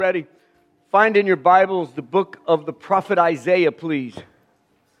Ready? Find in your Bibles the book of the prophet Isaiah, please.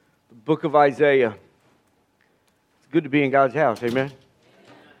 The book of Isaiah. It's good to be in God's house, amen?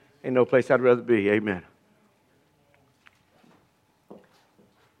 Ain't no place I'd rather be, amen.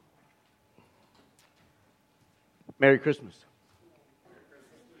 Merry Christmas.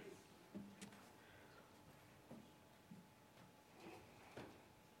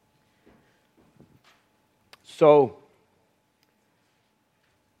 So,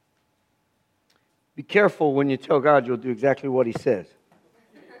 be careful when you tell God you'll do exactly what He says.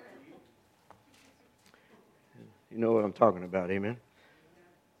 You know what I'm talking about, amen?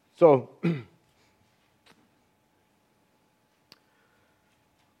 So,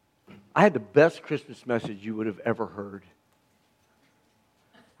 I had the best Christmas message you would have ever heard.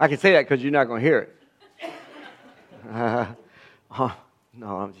 I can say that because you're not going to hear it.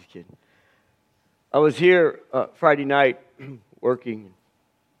 No, I'm just kidding. I was here Friday night working,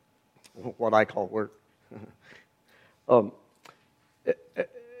 what I call work, and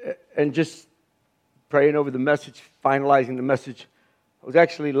just praying over the message, finalizing the message. I was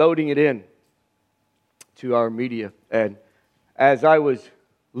actually loading it in to our media, and as I was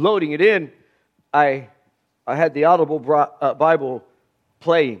loading it in, I had the Audible Bible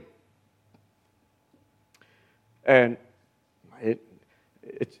playing, and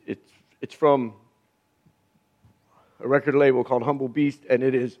it's from a record label called Humble Beast, and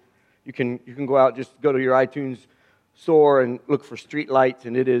it is, you can go out, just go to your iTunes store and look for Street Lights,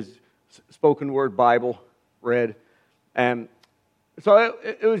 and it is spoken word Bible read. And so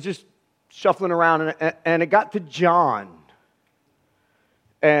it was just shuffling around, and it got to John,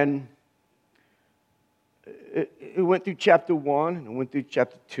 and it went through chapter 1, and it went through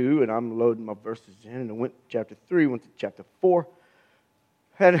chapter 2, and I'm loading my verses in, and it went to chapter 3, went to chapter 4,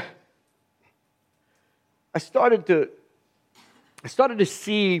 and I started to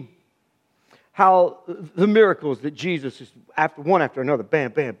see how the miracles that Jesus is one after another,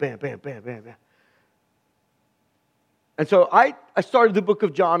 bam, bam, bam, bam, bam, bam, bam. And so I started the book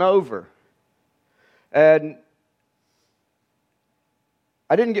of John over, and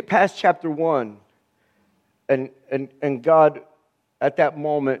I didn't get past chapter 1, and God, at that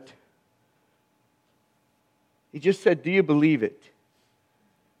moment, He just said, "Do you believe it?"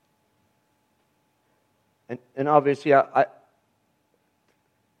 And obviously,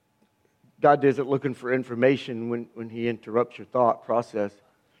 God isn't looking for information when He interrupts your thought process.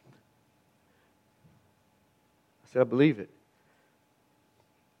 I said, "I believe it."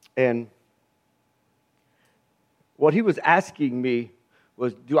 And what He was asking me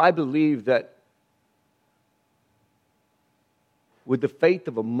was, do I believe that with the faith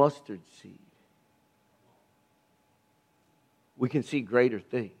of a mustard seed, we can see greater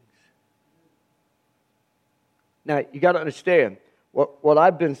things? Now, you got to understand, what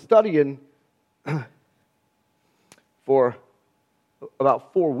I've been studying for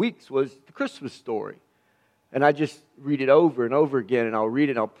about 4 weeks was the Christmas story. And I just read it over and over again, and I'll read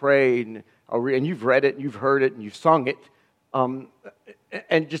it, and I'll pray, and and you've read it, and you've heard it, and you've sung it,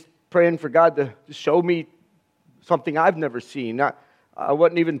 and just praying for God to show me something I've never seen. I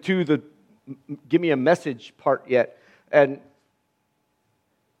wasn't even to the give me a message part yet. And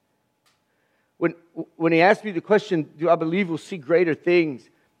when He asked me the question, do I believe we'll see greater things?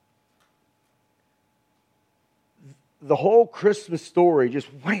 The whole Christmas story just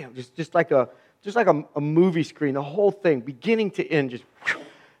wham, just like a movie screen, the whole thing, beginning to end, just whew.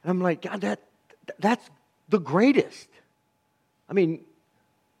 And I'm like, God, that's the greatest. I mean,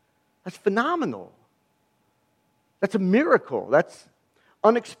 that's phenomenal. That's a miracle. That's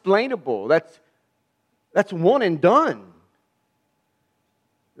unexplainable. That's one and done.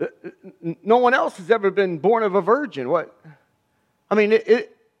 No one else has ever been born of a virgin. What? I mean,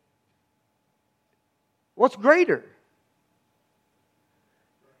 what's greater?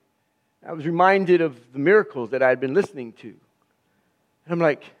 I was reminded of the miracles that I had been listening to. And I'm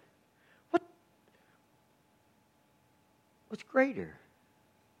like, what's greater?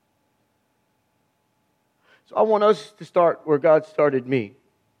 So I want us to start where God started me.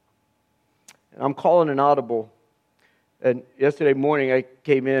 And I'm calling an audible. And yesterday morning I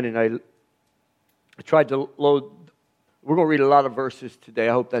came in and I tried to load. We're going to read a lot of verses today.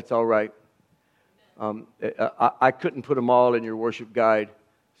 I hope that's all right. I couldn't put them all in your worship guide.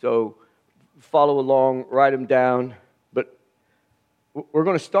 So follow along, write them down. But we're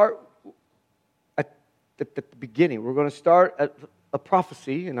going to start at the beginning. We're going to start at a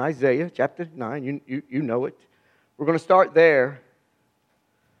prophecy in Isaiah chapter 9. You know it. We're going to start there.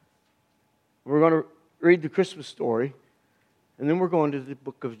 We're going to read the Christmas story. And then we're going to the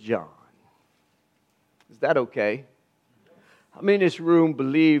book of John. Is that okay? How many in this room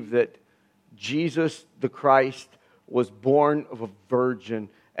believe that Jesus the Christ was born of a virgin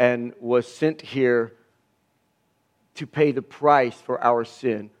and was sent here to pay the price for our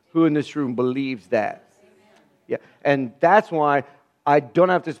sin? Who in this room believes that? Yeah, and that's why I don't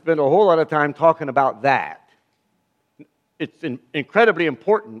have to spend a whole lot of time talking about that. It's incredibly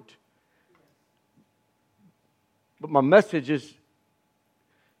important. But my message is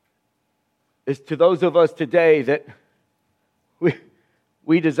to those of us today that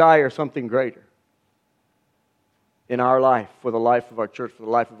we desire something greater in our life, for the life of our church, for the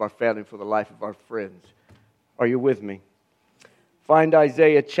life of our family, for the life of our friends. Are you with me? Find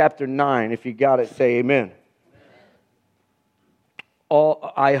Isaiah chapter 9. If you got it, say amen.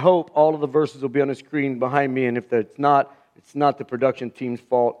 I hope all of the verses will be on the screen behind me, and if it's not the production team's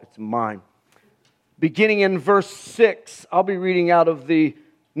fault, it's mine. Beginning in verse 6, I'll be reading out of the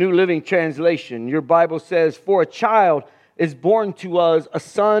New Living Translation. Your Bible says, "For a child is born to us, a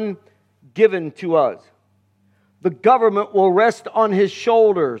son given to us. The government will rest on his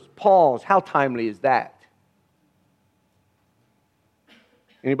shoulders." Pause. How timely is that?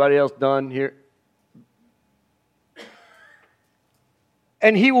 Anybody else done here?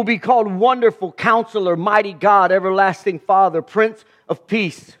 "And he will be called Wonderful Counselor, Mighty God, Everlasting Father, Prince of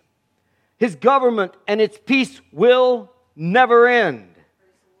Peace. His government and its peace will never end."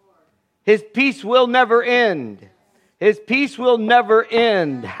 His peace will never end. His peace will never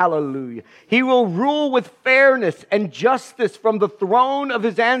end. Hallelujah. "He will rule with fairness and justice from the throne of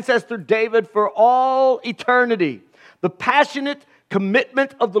his ancestor David for all eternity. The passionate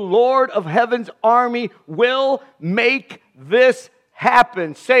commitment of the Lord of heaven's army will make this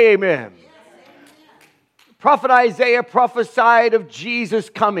happen." Say amen. Yes, amen. Prophet Isaiah prophesied of Jesus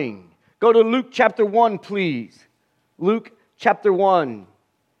coming. Go to Luke chapter 1, please. Luke chapter 1.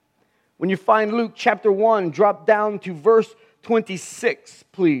 When you find Luke chapter 1, drop down to verse 26,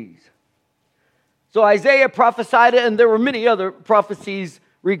 please. So Isaiah prophesied it, and there were many other prophecies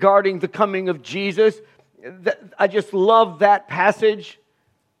regarding the coming of Jesus. I just love that passage.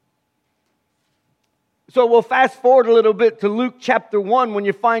 So we'll fast forward a little bit to Luke chapter 1. When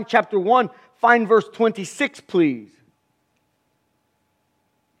you find chapter 1, find verse 26, please.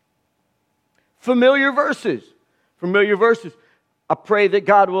 Familiar verses. Familiar verses. I pray that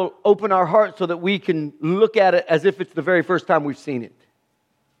God will open our hearts so that we can look at it as if it's the very first time we've seen it.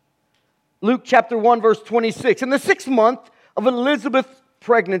 Luke chapter 1, verse 26. "In the 6th month of Elizabeth's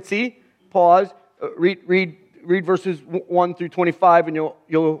pregnancy," pause, read verses 1 through 25 and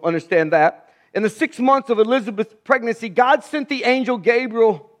you'll understand that. "In the 6 months of Elizabeth's pregnancy, God sent the angel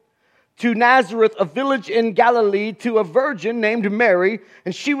Gabriel to Nazareth, a village in Galilee, to a virgin named Mary,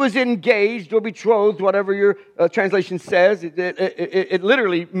 and she was engaged or betrothed," whatever your translation says. It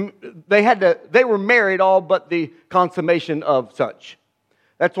literally, they were married all but the consummation of such.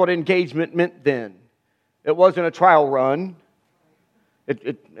 That's what engagement meant then. It wasn't a trial run.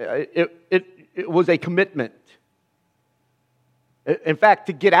 It was a commitment. In fact,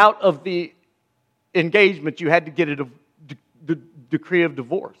 to get out of the engagement, you had to get a decree of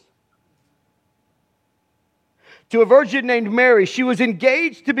divorce. "To a virgin named Mary, she was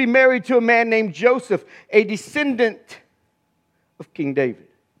engaged to be married to a man named Joseph, a descendant of King David.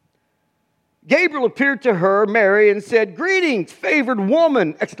 Gabriel appeared to her, Mary, and said, 'Greetings, favored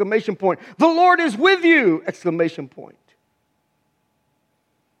woman!' Exclamation point. 'The Lord is with you!' Exclamation point.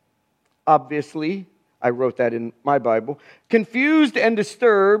 Obviously, I wrote that in my Bible. Confused and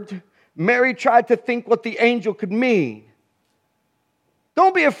disturbed, Mary tried to think what the angel could mean.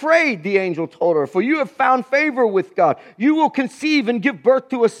 'Don't be afraid,' the angel told her, 'for you have found favor with God. You will conceive and give birth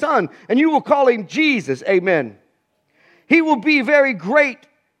to a son, and you will call him Jesus.' Amen. 'He will be very great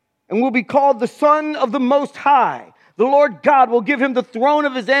and will be called the Son of the Most High. The Lord God will give him the throne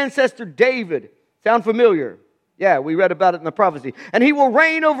of his ancestor David.'" Sound familiar? Yeah, we read about it in the prophecy. "And he will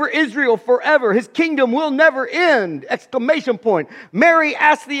reign over Israel forever. His kingdom will never end." Exclamation point. Mary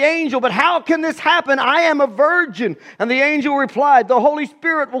asked the angel, "But how can this happen? I am a virgin." And the angel replied, "The Holy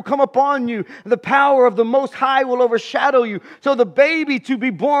Spirit will come upon you, and the power of the Most High will overshadow you. So the baby to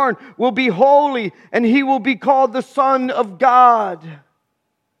be born will be holy, and he will be called the Son of God."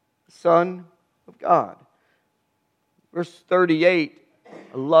 The Son of God. Verse 38,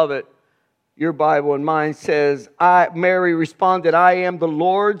 I love it. Your Bible and mine says, Mary responded, "I am the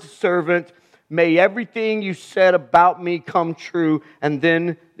Lord's servant. May everything you said about me come true." And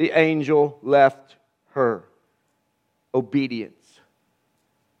then the angel left her. Obedience.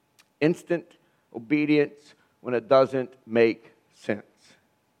 Instant obedience when it doesn't make sense.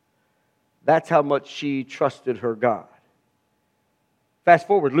 That's how much she trusted her God. Fast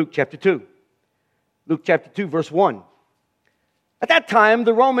forward, Luke chapter 2. Luke chapter 2, verse 1. At that time,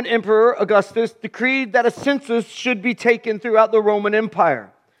 the Roman Emperor Augustus decreed that a census should be taken throughout the Roman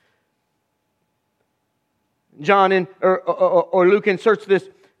Empire. John or Luke inserts this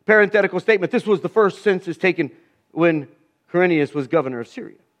parenthetical statement. This was the first census taken when Quirinius was governor of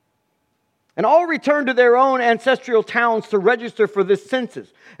Syria. And all returned to their own ancestral towns to register for this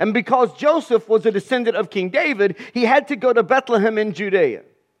census. And because Joseph was a descendant of King David, he had to go to Bethlehem in Judea,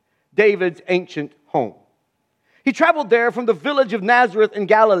 David's ancient home. He traveled there from the village of Nazareth in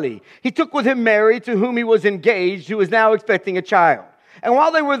Galilee. He took with him Mary, to whom he was engaged, who was now expecting a child. And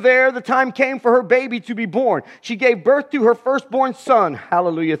while they were there, the time came for her baby to be born. She gave birth to her firstborn son.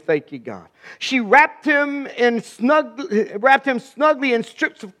 Hallelujah, thank you, God. She wrapped him snugly in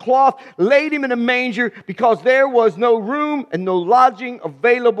strips of cloth, laid him in a manger, because there was no room and no lodging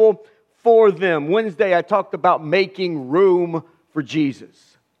available for them. Wednesday, I talked about making room for Jesus.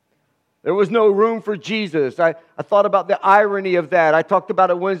 There was no room for Jesus. I thought about the irony of that. I talked about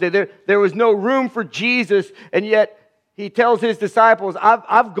it Wednesday. There was no room for Jesus, and yet he tells his disciples,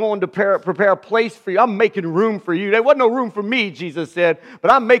 I've gone to prepare a place for you. I'm making room for you. There wasn't no room for me, Jesus said, but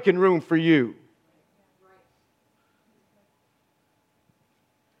I'm making room for you.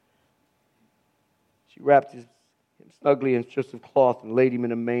 She wrapped him snugly in strips of cloth and laid him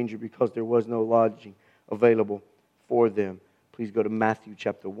in a manger because there was no lodging available for them. Please go to Matthew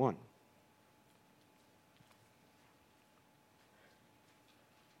chapter 1.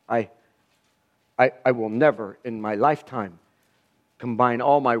 I will never in my lifetime combine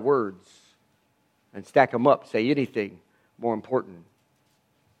all my words and stack them up, say anything more important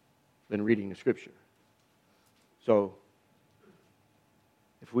than reading the Scripture. So,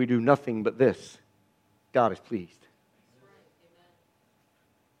 if we do nothing but this, God is pleased.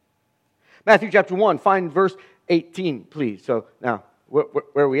 Matthew chapter 1, find verse 18, please. So, now, where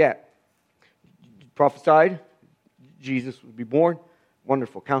are we at? Prophesied, Jesus would be born.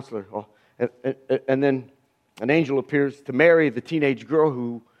 Wonderful counselor. Oh, and then an angel appears to Mary, the teenage girl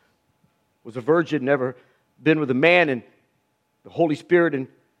who was a virgin, never been with a man, and the Holy Spirit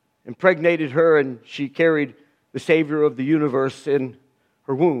impregnated her, and she carried the Savior of the universe in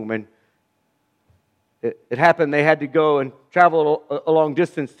her womb. And it happened they had to go and travel a long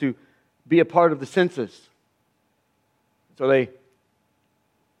distance to be a part of the census. So they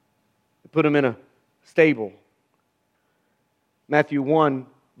put him in a stable. Matthew 1,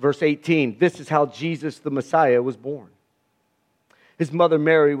 verse 18, this is how Jesus the Messiah was born. His mother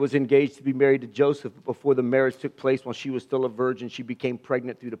Mary was engaged to be married to Joseph, but before the marriage took place, while she was still a virgin, she became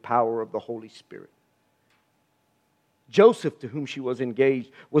pregnant through the power of the Holy Spirit. Joseph, to whom she was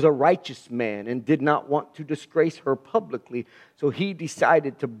engaged, was a righteous man and did not want to disgrace her publicly, so he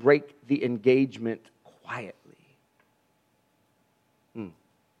decided to break the engagement quietly.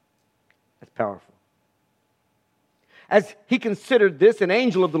 That's powerful. As he considered this, an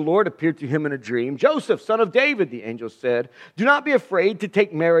angel of the Lord appeared to him in a dream. Joseph, son of David, the angel said, do not be afraid to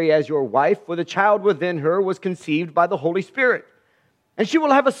take Mary as your wife, for the child within her was conceived by the Holy Spirit. And she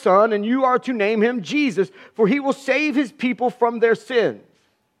will have a son, and you are to name him Jesus, for he will save his people from their sins.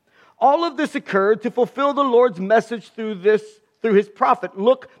 All of this occurred to fulfill the Lord's message through his prophet.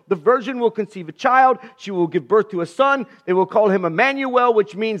 Look, the virgin will conceive a child. She will give birth to a son. They will call him Emmanuel,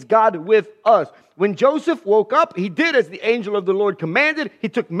 which means God with us. When Joseph woke up, he did as the angel of the Lord commanded. He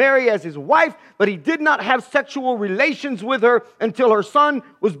took Mary as his wife, but he did not have sexual relations with her until her son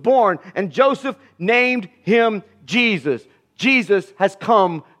was born. And Joseph named him Jesus. Jesus has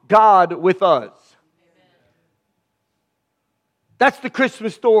come, God with us. That's the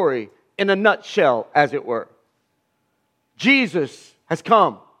Christmas story in a nutshell, as it were. Jesus has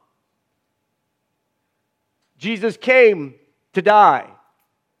come. Jesus came to die.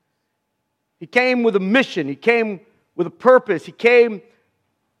 He came with a mission. He came with a purpose. He came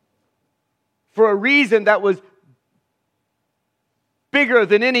for a reason that was bigger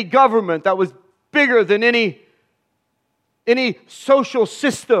than any government, that was bigger than any social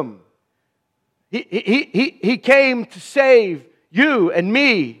system. He came to save you and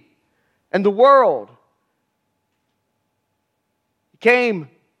me and the world. He came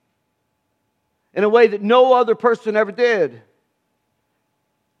in a way that no other person ever did.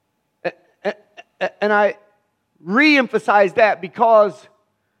 And I re-emphasize that because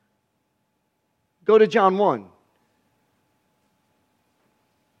go to John 1.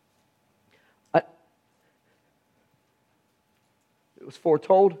 It was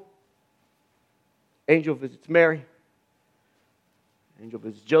foretold. Angel visits Mary. Angel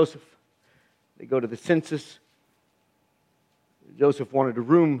visits Joseph. They go to the census. Joseph wanted a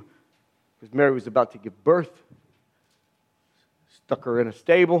room because Mary was about to give birth. Stuck her in a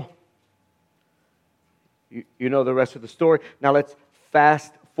stable. You know the rest of the story. Now let's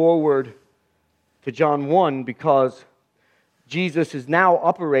fast forward to John 1, because Jesus is now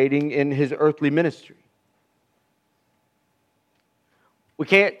operating in his earthly ministry. We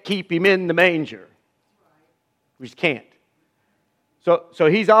can't keep him in the manger. We just can't. So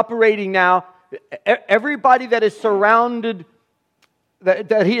he's operating now. Everybody that is surrounded,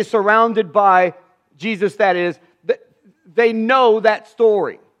 that he is surrounded by, Jesus that is, they know that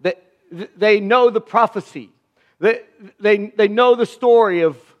story. They know the prophecy. They know the story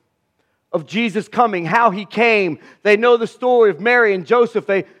of Jesus coming, how he came. They know the story of Mary and Joseph.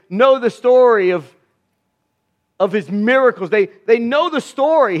 They know the story of his miracles. They know the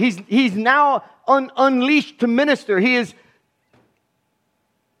story. He's now unleashed to minister. He's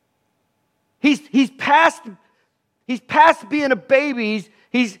past being a baby.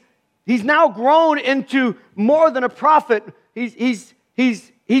 He's now grown into more than a prophet. He's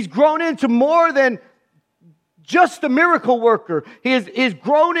grown into more than just a miracle worker. He's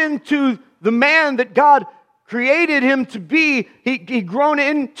grown into the man that God created him to be. He grown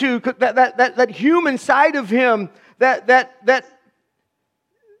into that human side of him that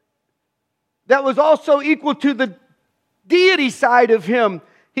was also equal to the deity side of him.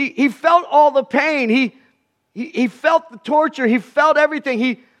 He felt all the pain. He felt the torture. He felt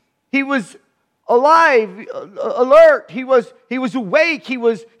everything. He was alive, alert. He was awake.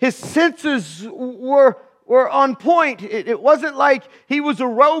 His senses were on point. It wasn't like he was a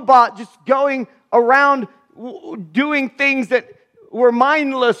robot just going around doing things that were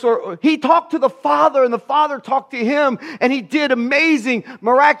mindless. Or he talked to the Father, and the Father talked to him, and he did amazing,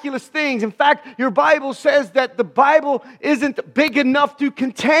 miraculous things. In fact, your Bible says that the Bible isn't big enough to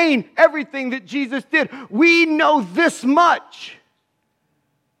contain everything that Jesus did. We know this much,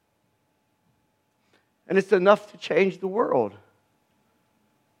 and it's enough to change the world,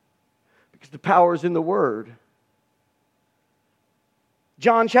 because the power is in the Word.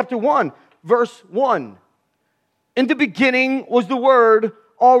 John chapter 1, verse 1. In the beginning was the Word,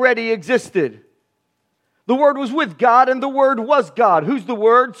 already existed. The Word was with God, and the Word was God. Who's the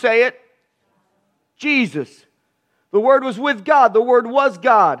Word? Say it. Jesus. The Word was with God. The Word was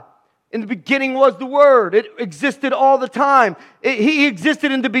God. In the beginning was the Word. It existed all the time. He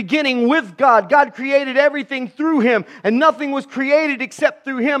existed in the beginning with God. God created everything through Him, and nothing was created except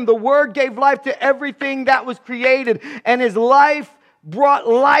through Him. The Word gave life to everything that was created, and His life brought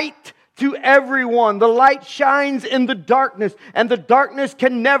light to everyone. The light shines in the darkness, and the darkness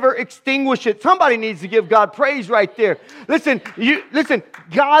can never extinguish it. Somebody needs to give God praise right there. Listen,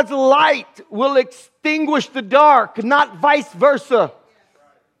 God's light will extinguish the dark, not vice versa.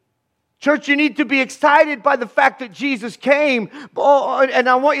 Church, you need to be excited by the fact that Jesus came, and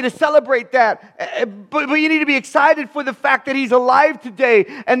I want you to celebrate that. But you need to be excited for the fact that He's alive today,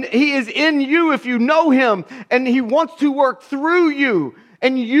 and He is in you if you know Him, and He wants to work through you.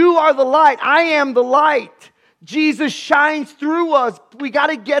 And you are the light. I am the light. Jesus shines through us. We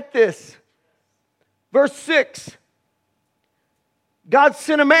got to get this. Verse 6. God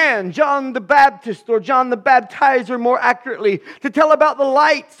sent a man, John the Baptist, or John the Baptizer more accurately, to tell about the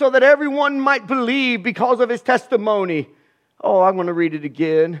light so that everyone might believe because of his testimony. Oh, I'm going to read it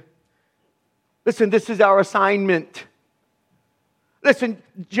again. Listen, this is our assignment. Listen,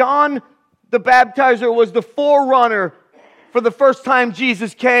 John the Baptizer was the forerunner for the first time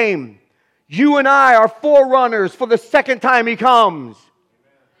Jesus came. You and I are forerunners for the second time He comes.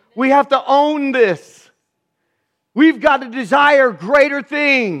 We have to own this. We've got to desire greater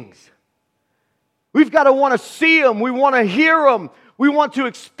things. We've got to want to see Him. We want to hear Him. We want to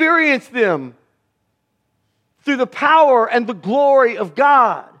experience them through the power and the glory of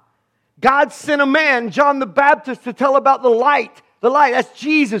God. God sent a man, John the Baptist, to tell about the light. The light, that's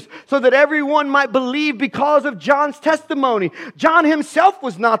Jesus, so that everyone might believe because of John's testimony. John himself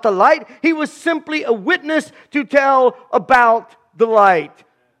was not the light. He was simply a witness to tell about the light.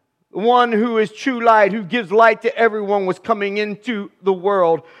 The one who is true light, who gives light to everyone, was coming into the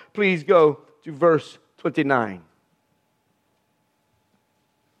world. Please go to verse 29.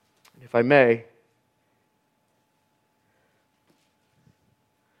 If I may,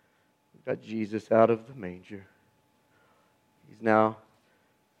 we've got Jesus out of the manger. He's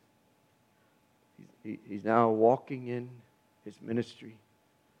now walking in His ministry.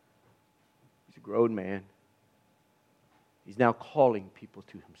 He's a grown man. He's now calling people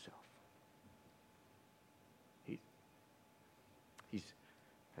to Himself.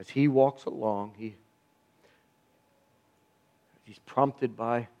 As He walks along, he's prompted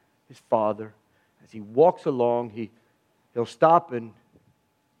by His Father. As He walks along, he'll stop and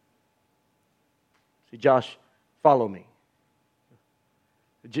say, "Josh, follow me.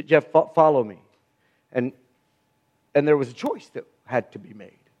 Jeff, follow me." And And there was a choice that had to be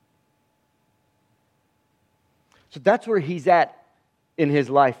made. So that's where he's at in his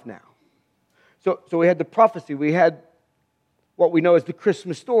life now. So we had the prophecy. We had what we know as the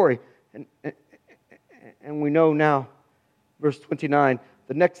Christmas story. And we know now, verse 29,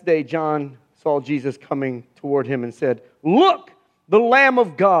 the next day John saw Jesus coming toward him and said, "Look, the Lamb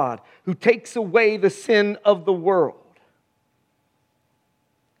of God who takes away the sin of the world."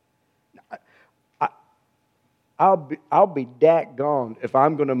 I'll be daggone if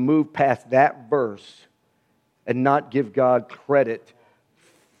I'm going to move past that verse and not give God credit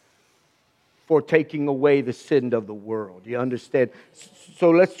for taking away the sin of the world. You understand? So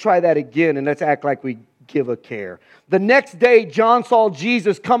let's try that again and let's act like we give a care. The next day, John saw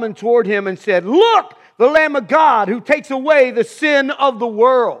Jesus coming toward him and said, "Look, the Lamb of God who takes away the sin of the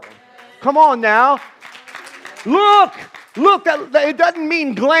world." Come on now. Look. Look, it doesn't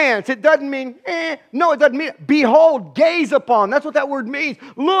mean glance. It doesn't mean, No, it doesn't mean behold, gaze upon. That's what that word means.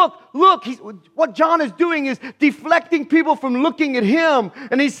 Look. What John is doing is deflecting people from looking at him.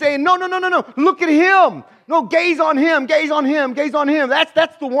 And he's saying, no. Look at him. No, gaze on him, gaze on him, gaze on him.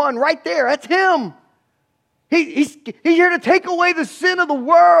 That's the one right there. That's him. He's here to take away the sin of the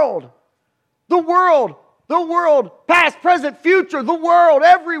world. The world, past, present, future, the world,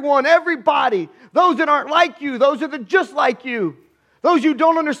 everyone, everybody. Those that aren't like you, those that are just like you. Those you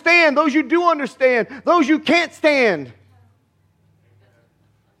don't understand, those you do understand, those you can't stand.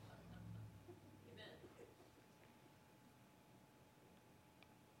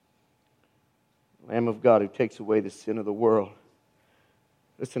 Lamb of God who takes away the sin of the world.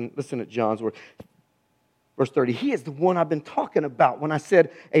 Listen at John's word. Verse 30, he is the one I've been talking about when I said,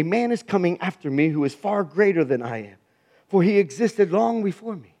 a man is coming after me who is far greater than I am, for he existed long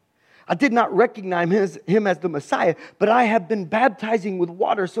before me. I did not recognize him as the Messiah, but I have been baptizing with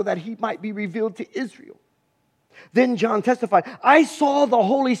water so that he might be revealed to Israel. Then John testified, I saw the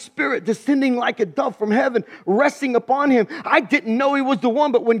Holy Spirit descending like a dove from heaven, resting upon him. I didn't know he was the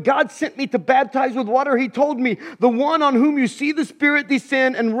one, but when God sent me to baptize with water, he told me, the one on whom you see the Spirit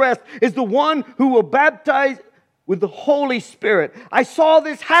descend and rest is the one who will baptize with the Holy Spirit. I saw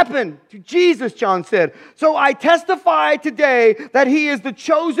this happen to Jesus, John said. So I testify today that he is the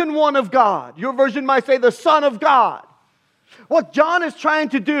chosen one of God. Your version might say the Son of God. What John is trying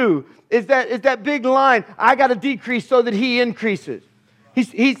to do is that big line, I got to decrease so that he increases.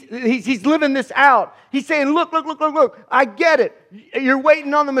 He's living this out. He's saying, look, I get it. You're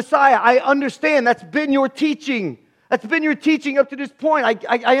waiting on the Messiah. I understand. That's been your teaching. That's been your teaching up to this point.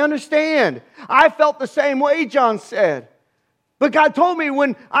 I understand. I felt the same way, John said. But God told me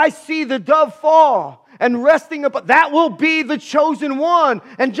when I see the dove fall and resting upon, that will be the chosen one.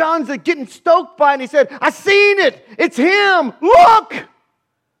 And John's getting stoked by it. And he said, I seen it. It's him.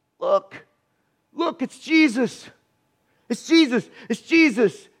 Look, it's Jesus. It's Jesus. It's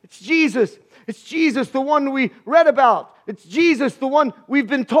Jesus. It's Jesus. It's Jesus, the one we read about. It's Jesus, the one we've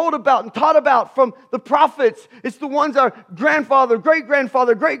been told about and taught about from the prophets. It's the ones our grandfather,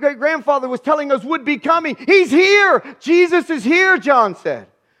 great-grandfather, great-great-grandfather was telling us would be coming. He's here. Jesus is here, John said.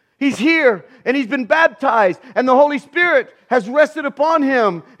 He's here, and he's been baptized, and the Holy Spirit has rested upon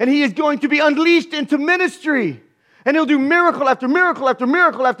him, and he is going to be unleashed into ministry. And he'll do miracle after miracle after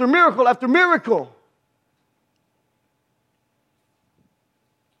miracle after miracle after miracle.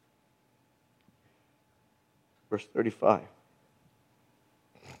 Verse 35.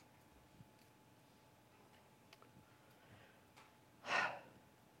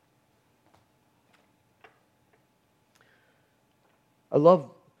 I love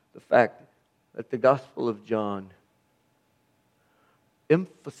the fact that the Gospel of John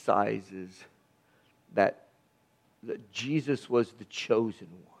emphasizes that Jesus was the chosen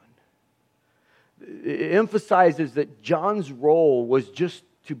one. It emphasizes that John's role was just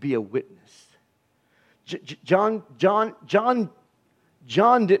to be a witness. John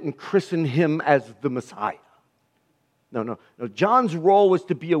didn't christen him as the Messiah. No. John's role was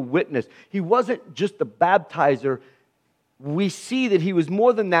to be a witness. He wasn't just a baptizer. We see that he was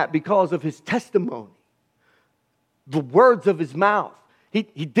more than that because of his testimony, the words of his mouth. He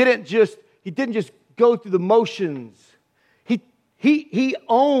didn't just go through the motions. He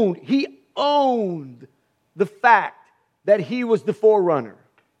owned the fact that he was the forerunner.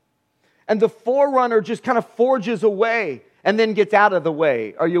 And the forerunner just kind of forges away and then gets out of the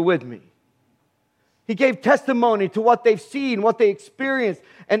way. Are you with me? He gave testimony to what they've seen, what they experienced.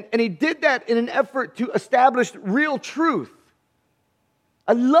 And he did that in an effort to establish real truth.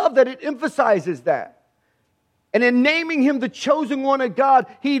 I love that it emphasizes that. And in naming him the chosen one of God,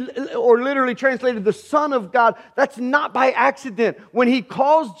 or literally translated the Son of God, that's not by accident. When he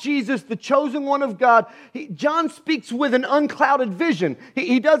calls Jesus the chosen one of God, John speaks with an unclouded vision.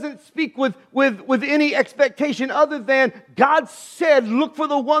 He doesn't speak with any expectation other than God said, look for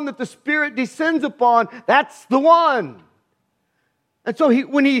the one that the Spirit descends upon. That's the one. And so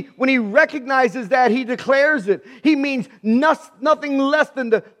when he recognizes that, he declares it. He means nothing less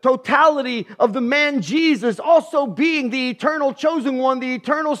than the totality of the man Jesus also being the eternal chosen one, the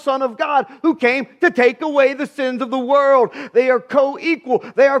eternal Son of God who came to take away the sins of the world. They are co-equal.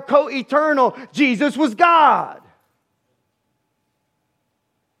 They are co-eternal. Jesus was God.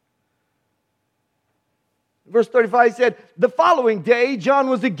 Verse 35 said, the following day, John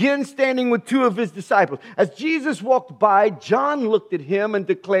was again standing with two of his disciples. As Jesus walked by, John looked at him and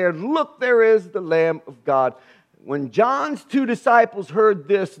declared, look, there is the Lamb of God. When John's two disciples heard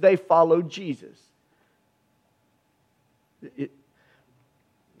this, they followed Jesus.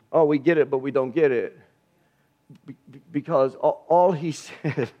 We get it, but we don't get it. Because all he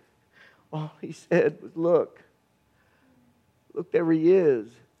said was, look, there he is.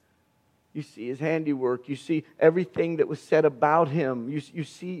 You see his handiwork. You see everything that was said about him. You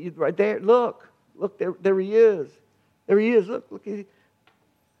see it right there. Look, there he is. There he is. Look. When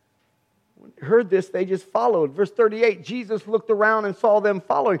they heard this, they just followed. Verse 38, Jesus looked around and saw them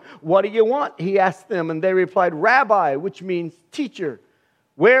following. What do you want? He asked them, and they replied, Rabbi, which means teacher.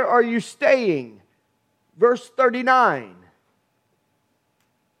 Where are you staying? Verse 39.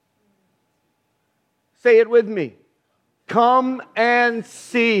 Say it with me. Come and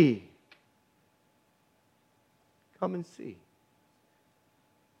see. Come and see.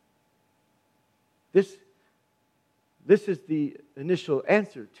 This is the initial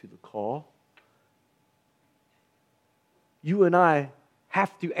answer to the call. You and I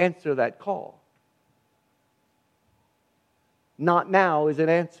have to answer that call. Not now is an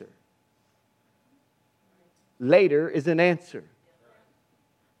answer. Later is an answer.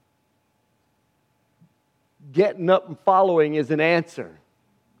 Getting up and following is an answer.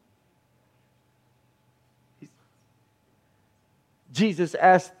 Jesus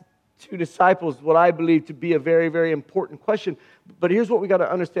asked two disciples what I believe to be a very, very important question. But here's what we got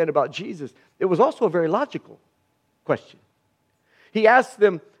to understand about Jesus. It was also a very logical question. He asked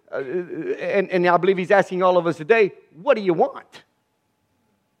them, and I believe he's asking all of us today, what do you want?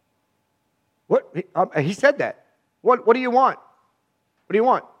 What? He said that. What do you want? What do you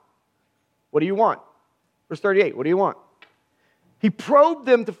want? What do you want? Verse 38, what do you want? He probed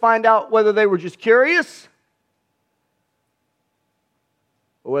them to find out whether they were just curious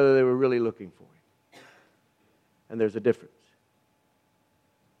or whether they were really looking for him. And there's a difference.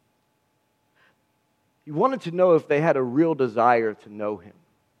 He wanted to know if they had a real desire to know him.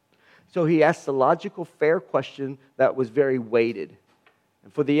 So he asked a logical, fair question that was very weighted.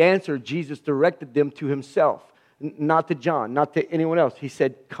 And for the answer, Jesus directed them to himself, not to John, not to anyone else. He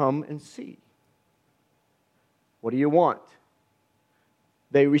said, come and see. What do you want?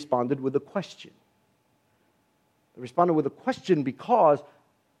 They responded with a question. They responded with a question because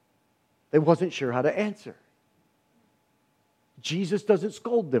they wasn't sure how to answer. Jesus doesn't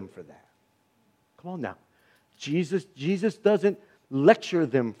scold them for that. Come on now. Jesus doesn't lecture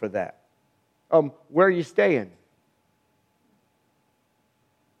them for that. Where are you staying?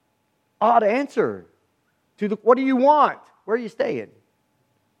 Odd answer to the what do you want? Where are you staying?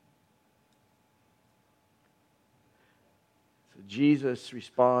 So Jesus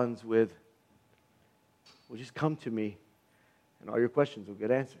responds with, well, just come to me and all your questions will get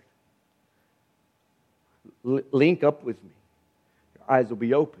answered. Link up with me. Your eyes will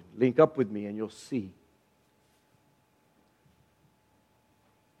be open. Link up with me and you'll see.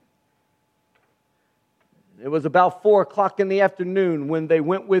 It was about 4 o'clock in the afternoon when they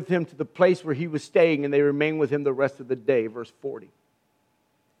went with him to the place where he was staying, and they remained with him the rest of the day. Verse 40.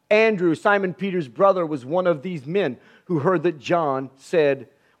 Andrew, Simon Peter's brother, was one of these men who heard that John said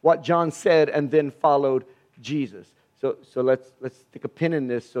what John said and then followed Jesus. So let's stick a pin in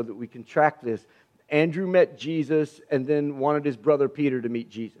this so that we can track this. Andrew met Jesus and then wanted his brother Peter to meet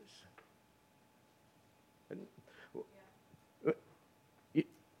Jesus.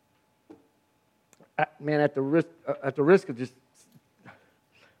 Man, at the risk of just,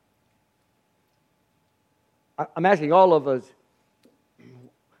 I'm asking all of us,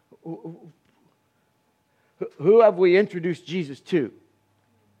 who have we introduced Jesus to?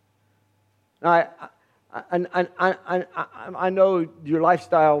 Now, I know your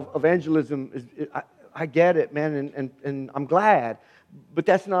lifestyle of evangelism is. I get it, man, and I'm glad, but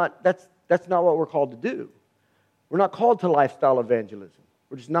that's not what we're called to do. We're not called to lifestyle evangelism.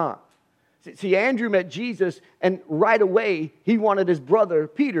 We're just not. See, Andrew met Jesus, and right away, he wanted his brother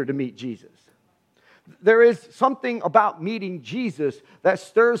Peter to meet Jesus. There is something about meeting Jesus that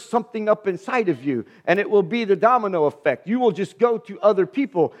stirs something up inside of you, and it will be the domino effect. You will just go to other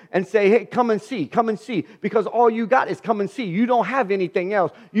people and say, hey, come and see, because all you got is come and see. You don't have anything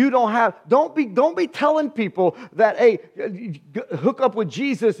else. Don't be telling people that, hey, hook up with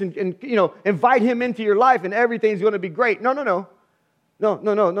Jesus and invite him into your life and everything's going to be great. No,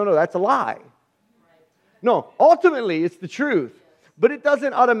 that's a lie. No, ultimately, it's the truth. But it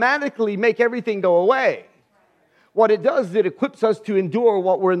doesn't automatically make everything go away. What it does is it equips us to endure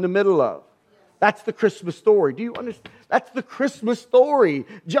what we're in the middle of. That's the Christmas story. Do you understand? That's the Christmas story.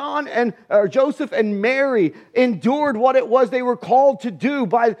 Joseph and Mary endured what it was they were called to do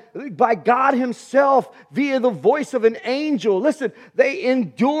by God himself via the voice of an angel. Listen, they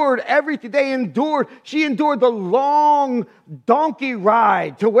endured everything. She endured the long donkey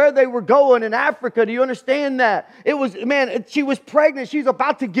ride to where they were going in Africa. Do you understand that? She was pregnant. She's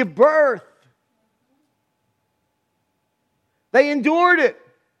about to give birth. They endured it.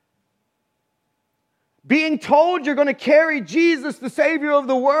 Being told you're going to carry Jesus, the Savior of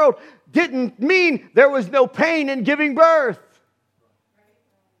the world, didn't mean there was no pain in giving birth.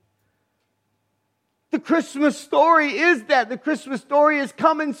 The Christmas story is that. The Christmas story is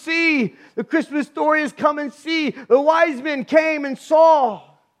come and see. The Christmas story is come and see. The wise men came and saw.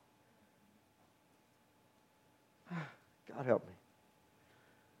 God help me.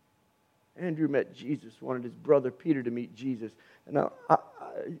 Andrew met Jesus, wanted his brother Peter to meet Jesus. And now,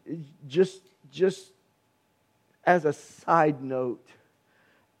 just as a side note,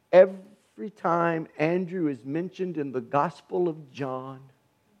 every time Andrew is mentioned in the Gospel of John,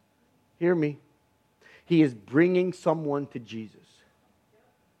 hear me, he is bringing someone to Jesus.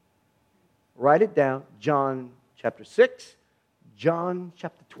 Write it down, John chapter 6, John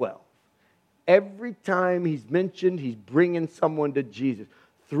chapter 12. Every time he's mentioned, he's bringing someone to Jesus.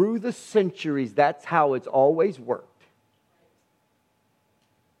 Through the centuries, that's how it's always worked.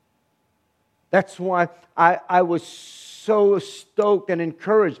 That's why I was so stoked and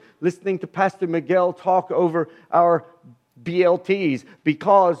encouraged listening to Pastor Miguel talk over our BLTs,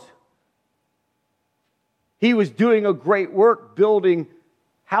 because he was doing a great work building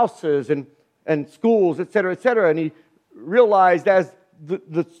houses and schools, et cetera, and he realized as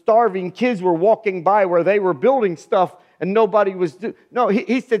the starving kids were walking by where they were building stuff and nobody was...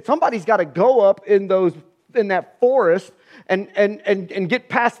 he said, somebody's got to go up in that forest and get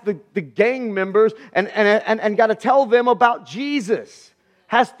past the gang members and got to tell them about Jesus.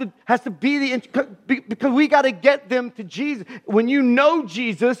 Has to be because we got to get them to Jesus. When you know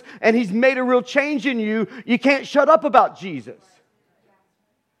Jesus and he's made a real change in you, you can't shut up about Jesus.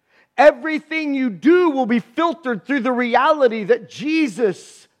 Everything you do will be filtered through the reality that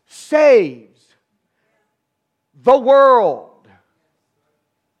Jesus saves the world.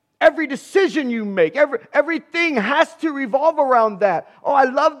 Every decision you make, everything has to revolve around that. Oh, I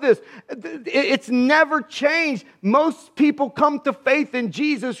love this. It's never changed. Most people come to faith in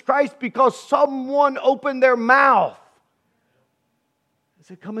Jesus Christ because someone opened their mouth. I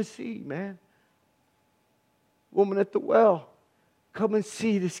said, come and see, man. Woman at the well, come and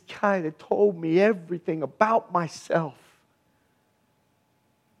see this guy that told me everything about myself.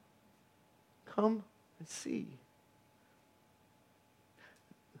 Come and see.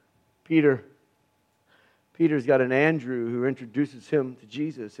 Peter's got an Andrew who introduces him to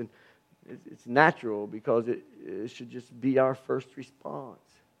Jesus, and it's natural because it should just be our first response.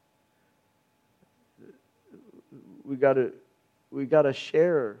 We got to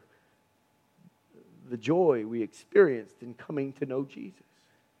share the joy we experienced in coming to know Jesus.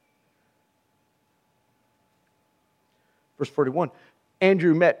 Verse 41,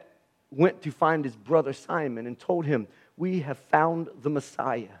 Andrew went to find his brother Simon and told him, "We have found the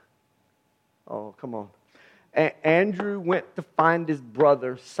Messiah." Oh, come on. Andrew went to find his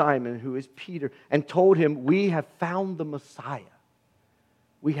brother Simon, who is Peter, and told him, "We have found the Messiah."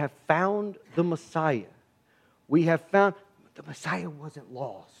 We have found the Messiah. We have found the Messiah wasn't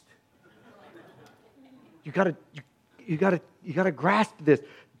lost. You gotta grasp this.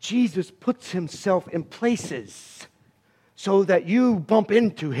 Jesus puts himself in places so that you bump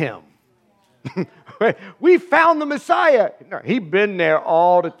into him. We found the Messiah. No, he'd been there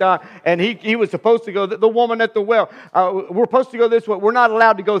all the time. And he was supposed to go, the woman at the well, we're supposed to go this way. We're not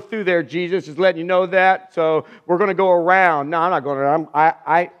allowed to go through there, Jesus. Just letting you know that. So we're going to go around. No, I'm not going around.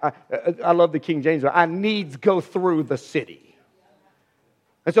 I love the King James. I needs go through the city.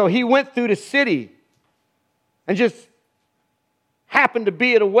 And so he went through the city and just happened to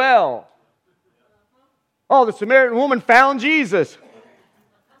be at a well. Oh, the Samaritan woman found Jesus.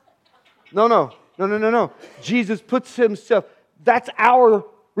 No. Jesus puts himself, that's our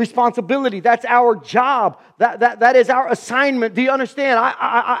responsibility. That's our job. That is our assignment. Do you understand?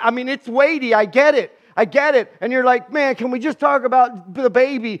 I mean, it's weighty. I get it. And you're like, man, can we just talk about the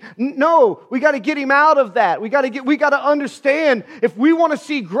baby? No, we got to get him out of that. We got to understand, if we want to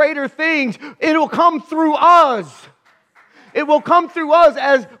see greater things, it'll come through us. It will come through us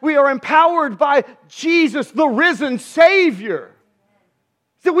as we are empowered by Jesus, the risen Savior.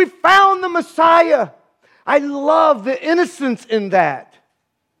 So we found the Messiah. I love the innocence in that.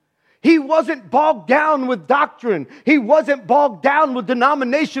 He wasn't bogged down with doctrine. He wasn't bogged down with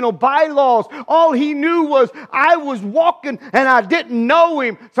denominational bylaws. All he knew was, I was walking and I didn't know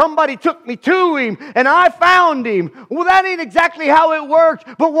him. Somebody took me to him and I found him. Well, that ain't exactly how it worked,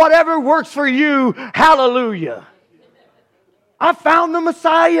 but whatever works for you, hallelujah. I found the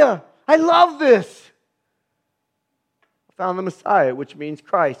Messiah. I love this. I found the Messiah, which means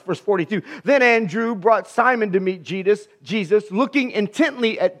Christ. Verse 42, then Andrew brought Simon to meet Jesus, looking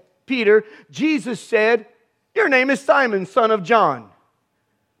intently at Peter. Jesus said, your name is Simon, son of John,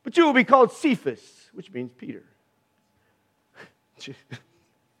 but you will be called Cephas, which means Peter.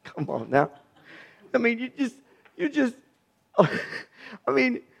 Come on now. I mean,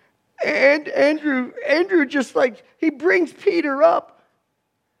 and Andrew just like, he brings Peter up.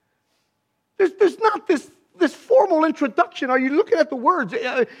 There's not this formal introduction. Are you looking at the words?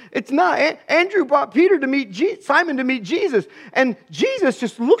 It's not. Andrew brought Peter to meet Simon to meet Jesus. And Jesus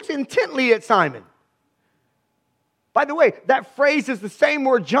just looks intently at Simon. By the way, that phrase is the same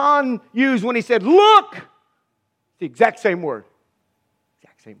word John used when he said, look. It's the exact same word.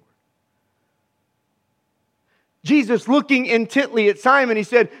 Jesus looking intently at Simon, he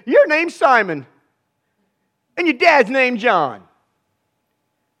said, your name's Simon. And your dad's named John.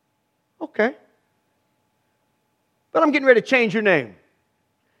 Okay. But I'm getting ready to change your name.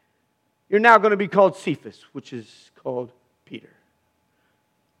 You're now going to be called Cephas, which is called Peter.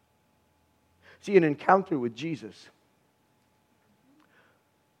 See, an encounter with Jesus.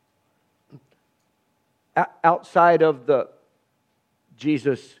 Outside of the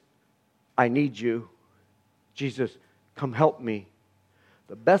Jesus, I need you. Jesus, come help me.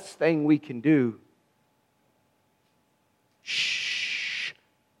 The best thing we can do, shh,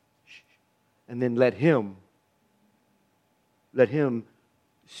 and then let Him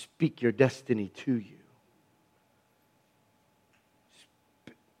speak your destiny to you.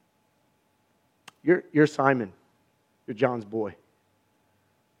 You're Simon. You're John's boy.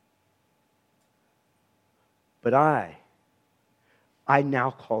 But I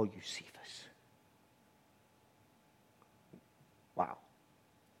now call you Cephas. Wow.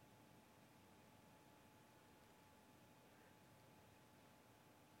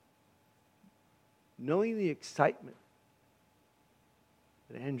 Knowing the excitement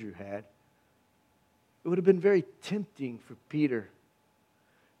that Andrew had, it would have been very tempting for Peter,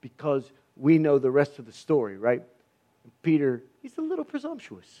 because we know the rest of the story, right? Peter, he's a little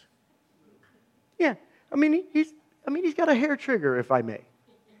presumptuous. Yeah, he's got a hair trigger, if I may.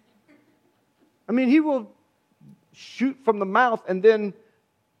 He will shoot from the mouth and then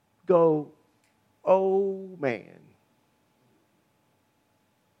go, oh man.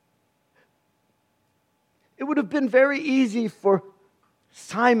 It would have been very easy for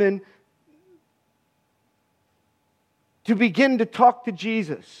Simon to begin to talk to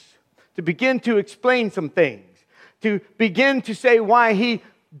Jesus, to begin to explain some things, to begin to say why he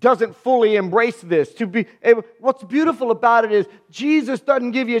doesn't fully embrace this. What's beautiful about it is Jesus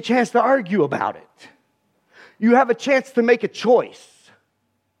doesn't give you a chance to argue about it. You have a chance to make a choice.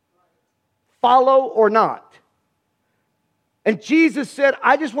 Follow or not. And Jesus said,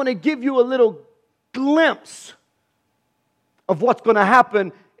 I just want to give you a little glimpse of what's going to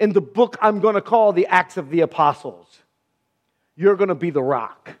happen in the book I'm going to call the Acts of the Apostles. You're going to be the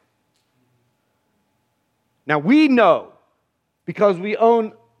rock. Now we know, because we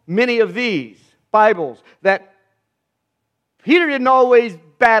own many of these Bibles, that Peter didn't always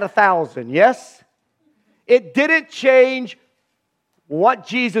bat 1,000, yes? It didn't change what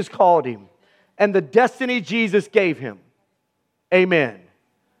Jesus called him and the destiny Jesus gave him. Amen.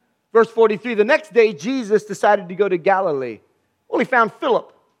 Verse 43, the next day Jesus decided to go to Galilee. Well, he found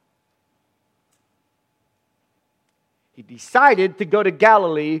Philip. He decided to go to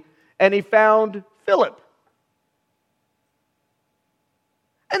Galilee, and he found Philip.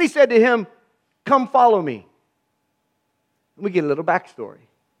 And he said to him, come follow me. And we get a little backstory.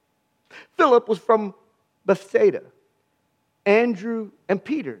 Philip was from Bethsaida, Andrew and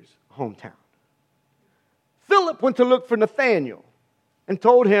Peter's hometown. Philip went to look for Nathanael and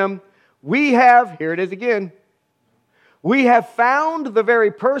told him, here it is again, We have found the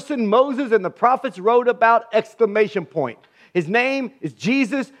very person Moses and the prophets wrote about! Exclamation point. His name is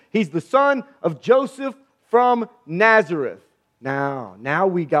Jesus. He's the son of Joseph from Nazareth. Now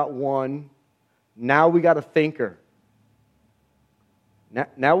we got one. Now we got a thinker.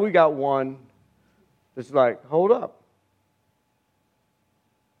 Now we got one that's like, hold up.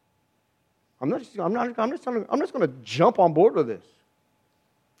 I'm just going to jump on board with this.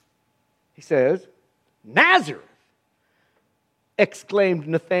 He says, Nazareth, exclaimed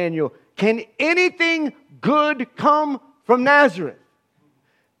Nathanael. Can anything good come from Nazareth?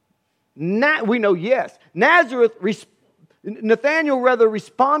 We know yes. Nathanael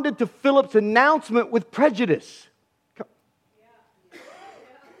responded to Philip's announcement with prejudice.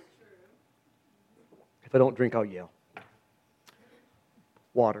 If I don't drink, I'll yell.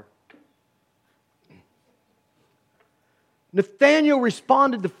 Water. Nathanael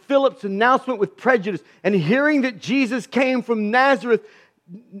responded to Philip's announcement with prejudice, and hearing that Jesus came from Nazareth,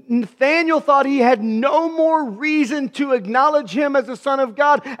 Nathanael thought he had no more reason to acknowledge him as the Son of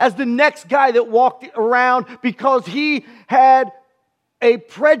God as the next guy that walked around, because he had a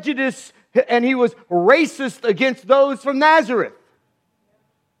prejudice and he was racist against those from Nazareth.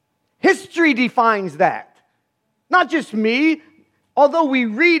 History defines that. Not just me. Although we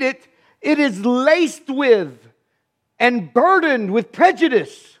read it, it is laced with and burdened with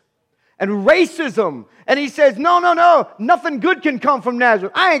prejudice and racism. And he says, no, nothing good can come from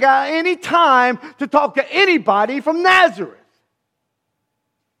Nazareth. I ain't got any time to talk to anybody from Nazareth.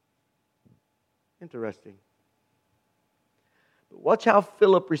 Interesting. But watch how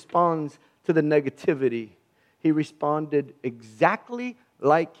Philip responds to the negativity. He responded exactly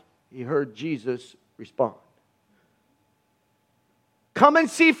like he heard Jesus respond. Come and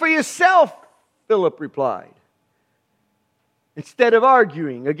see for yourself, Philip replied. Instead of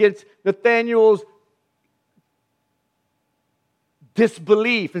arguing against Nathanael's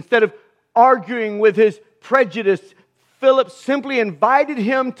disbelief, instead of arguing with his prejudice, Philip simply invited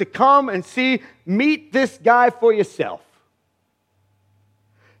him to come and meet this guy for yourself.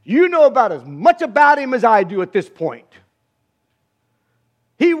 You know about as much about him as I do at this point.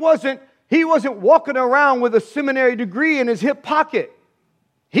 He wasn't walking around with a seminary degree in his hip pocket.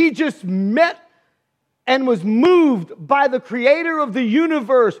 He just met and was moved by the creator of the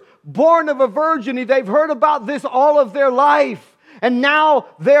universe, born of a virgin. They've heard about this all of their life. And now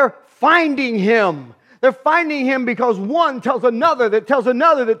they're finding him. They're finding him because one tells another, that tells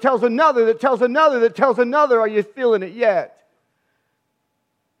another, that tells another, that tells another, that tells another. Are you feeling it yet?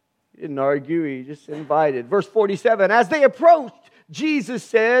 He didn't argue, he just invited. Verse 47, as they approached, Jesus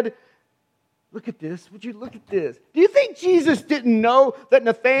said, look at this. Would you look at this? Do you think Jesus didn't know that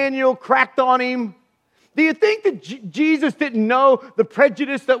Nathanael cracked on him? Do you think that Jesus didn't know the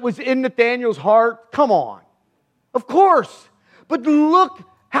prejudice that was in Nathanael's heart? Come on. Of course. But look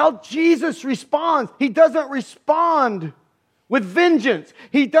how Jesus responds. He doesn't respond with vengeance.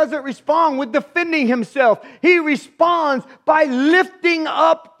 He doesn't respond with defending himself. He responds by lifting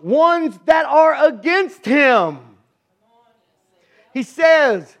up ones that are against him. He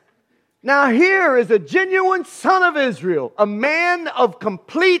says, now here is a genuine son of Israel, a man of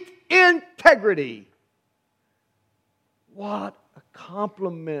complete integrity. What a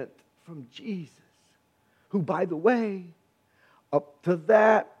compliment from Jesus, who, by the way, up to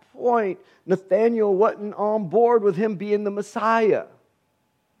that point, Nathanael wasn't on board with him being the Messiah.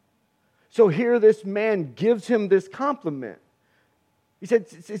 So here this man gives him this compliment. He said,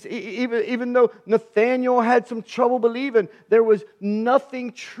 even though Nathanael had some trouble believing, there was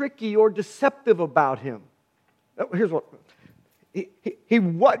nothing tricky or deceptive about him. Here's what. He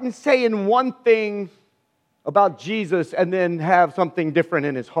wasn't saying one thing about Jesus and then have something different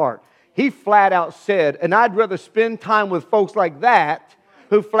in his heart. He flat out said, and I'd rather spend time with folks like that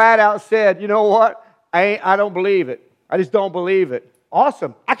who flat out said, you know what? I don't believe it. I just don't believe it.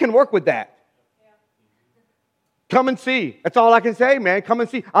 Awesome. I can work with that. Come and see. That's all I can say, man. Come and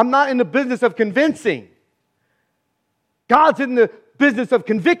see. I'm not in the business of convincing. God's in the business of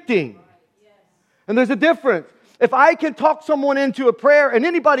convicting. And there's a difference. If I can talk someone into a prayer, and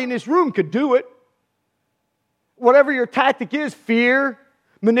anybody in this room could do it, whatever your tactic is, fear,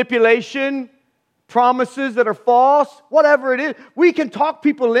 manipulation, promises that are false, whatever it is, we can talk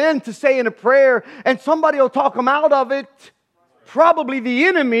people into saying a prayer, and somebody will talk them out of it, probably the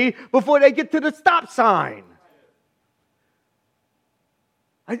enemy, before they get to the stop sign.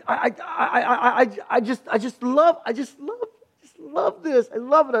 I just love this. I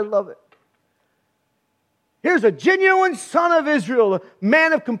love it. Here's a genuine son of Israel, a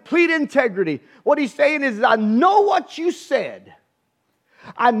man of complete integrity. What he's saying is, I know what you said.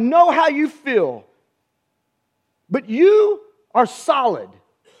 I know how you feel. But you are solid.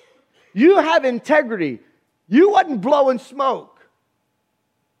 You have integrity. You wasn't blowing smoke.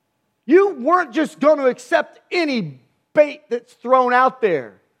 You weren't just going to accept any bait that's thrown out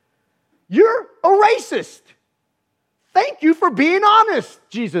there. You're a racist. Thank you for being honest,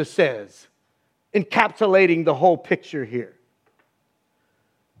 Jesus says, encapsulating the whole picture here.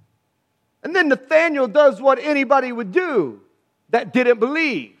 And then Nathanael does what anybody would do that didn't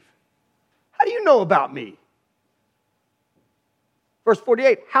believe. How do you know about me? Verse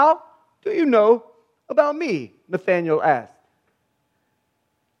 48, how do you know about me? Nathanael asked.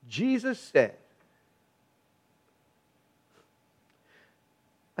 Jesus said,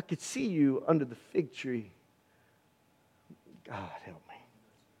 I could see you under the fig tree. God help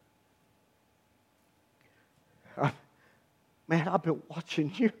me. Man, I've been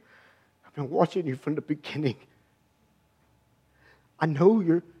watching you. I've been watching you from the beginning. I know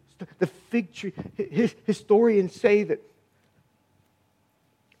you're the fig tree. Historians say that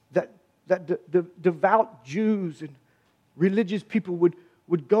the devout Jews and religious people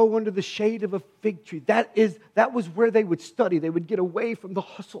would go under the shade of a fig tree. That was where they would study. They would get away from the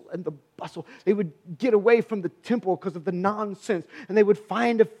hustle and the bustle. They would get away from the temple because of the nonsense. And they would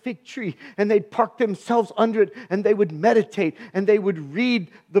find a fig tree and they'd park themselves under it and they would meditate and they would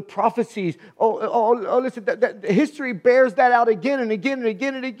read the prophecies. Listen, history bears that out again and again and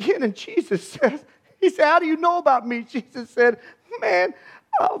again and again. And Jesus says, he said, how do you know about me? Jesus said, man,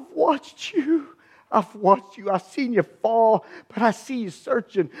 I've watched you. I've seen you fall, but I see you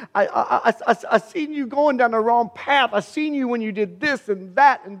searching. I seen you going down the wrong path. I seen you when you did this and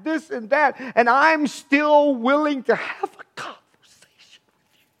that and this and that. And I'm still willing to have a conversation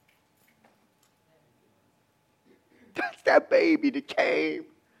with you. That's that baby that came.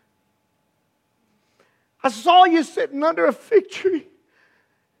 I saw you sitting under a fig tree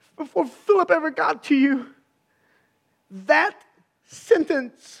before Philip ever got to you. That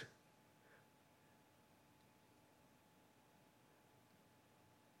sentence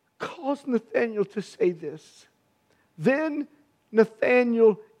caused Nathanael to say this. Then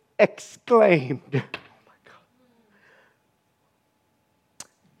Nathanael exclaimed. Oh my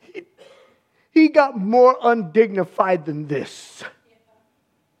God. He got more undignified than this.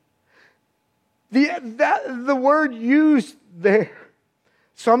 The word used there,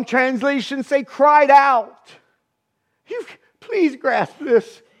 some translations say cried out. Please grasp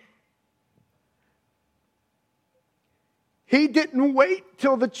this. He didn't wait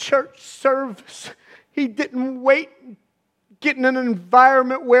till the church service. He didn't wait get in an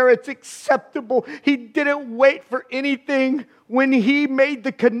environment where it's acceptable. He didn't wait for anything. When he made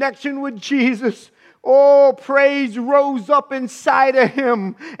the connection with Jesus, praise rose up inside of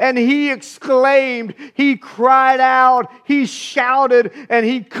him. And he exclaimed, he cried out, he shouted, and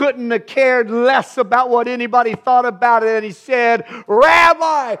he couldn't have cared less about what anybody thought about it. And he said,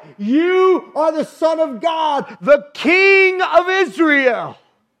 Rabbi, you are the Son of God, the King of Israel.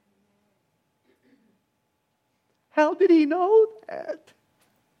 How did he know that?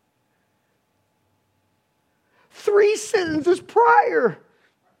 3 sentences prior,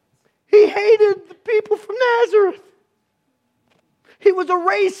 he hated the people from Nazareth. He was a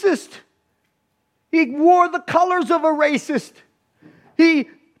racist. He wore the colors of a racist. He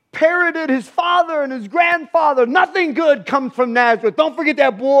parroted his father and his grandfather. Nothing good comes from Nazareth. Don't forget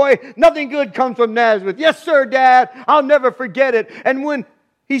that, boy. Nothing good comes from Nazareth. Yes, sir, Dad. I'll never forget it. And when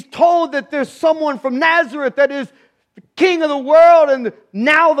he's told that there's someone from Nazareth that is the King of the world and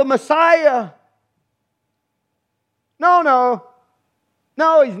now the Messiah. No,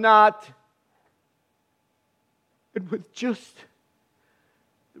 he's not. And with just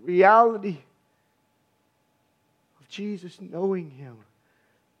the reality of Jesus knowing him,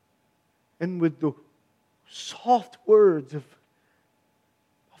 and with the soft words of,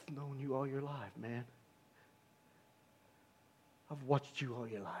 I've known you all your life, man. I've watched you all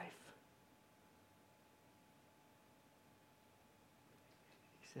your life.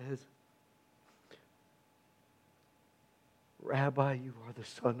 He says, Rabbi, you are the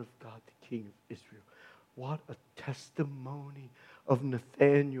Son of God, the King of Israel. What a testimony of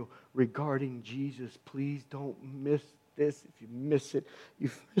Nathanael regarding Jesus. Please don't miss this. If you miss it,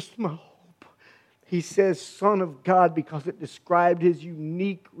 you've missed my hope. He says Son of God because it described his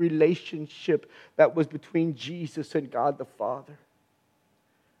unique relationship that was between Jesus and God the Father.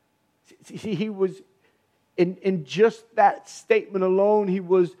 See, he was, in just that statement alone, he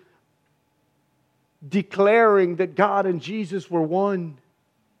was declaring that God and Jesus were one.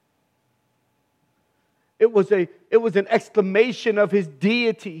 It was an exclamation of his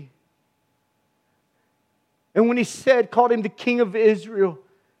deity. And when he called him the King of Israel,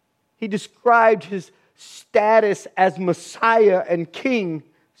 he described his status as Messiah and King.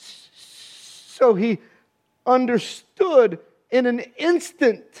 So he understood in an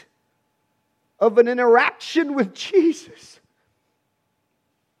instant of an interaction with Jesus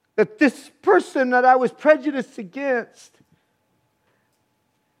that this person that I was prejudiced against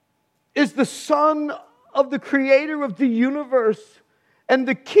is the Son of the Creator of the universe and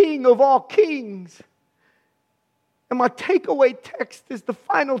the King of all kings. And my takeaway text is the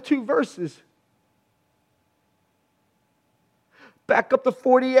final 2 verses. Back up to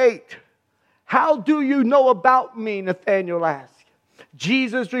 48. How do you know about me? Nathanael asked.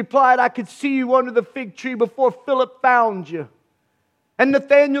 Jesus replied, I could see you under the fig tree before Philip found you. And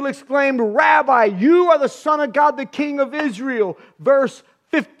Nathanael exclaimed, Rabbi, you are the Son of God, the King of Israel. Verse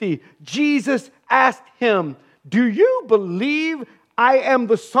 50, Jesus asked him, do you believe I am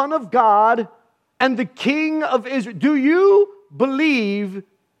the Son of God and the King of Israel? Do you believe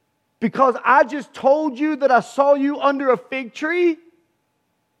because I just told you that I saw you under a fig tree?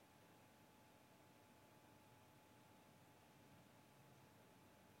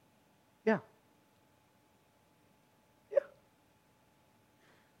 Yeah. Yeah.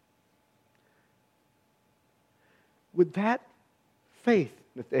 With that faith,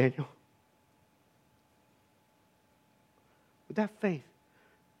 Nathanael, with that faith,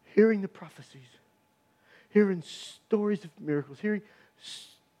 hearing the prophecies, hearing stories of miracles, hearing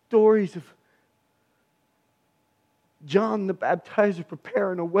stories of John the Baptizer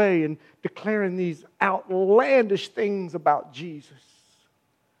preparing a way and declaring these outlandish things about Jesus,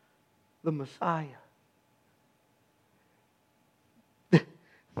 the Messiah.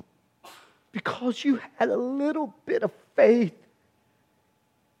 Because you had a little bit of faith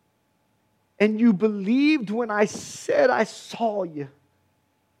and you believed when I said I saw you.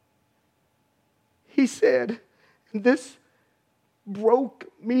 He said, this broke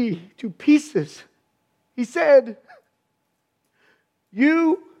me to pieces. He said,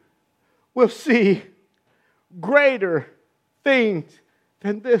 you will see greater things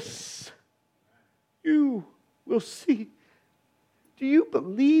than this. You will see. Do you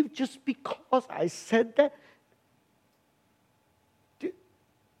believe just because I said that?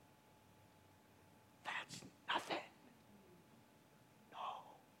 That's nothing. No,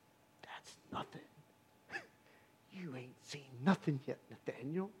 that's nothing. You ain't seen nothing yet,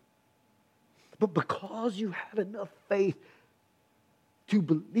 Nathanael. But because you had enough faith to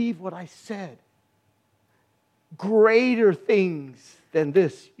believe what I said, greater things than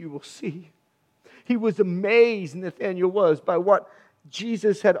this you will see. He was amazed, Nathanael was, by what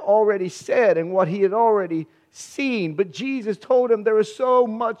Jesus had already said and what he had already seen. But Jesus told him there is so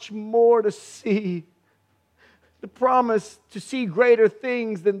much more to see. The promise to see greater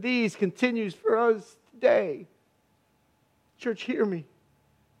things than these continues for us today. Church, hear me.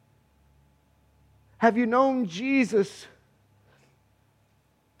 Have you known Jesus?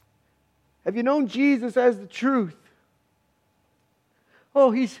 Have you known Jesus as the truth?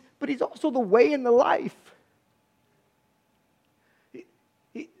 Oh, but he's also the way and the life.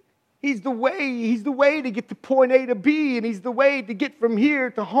 He's the way to get to point A to B, and he's the way to get from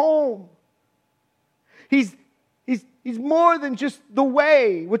here to home. He's more than just the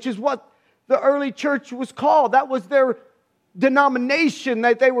way, which is what the early church was called. That was their denomination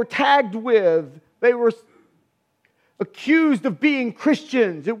that they were tagged with. They were accused of being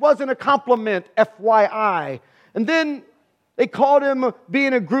Christians. It wasn't a compliment, FYI. And then they called him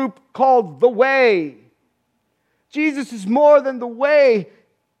being a group called the Way. Jesus is more than the way.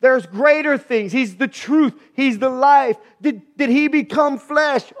 There's greater things. He's the truth. He's the life. Did he become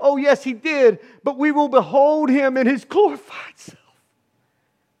flesh? Oh, yes, he did. But we will behold him in his glorified self.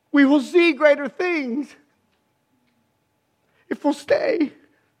 We will see greater things if we'll stay.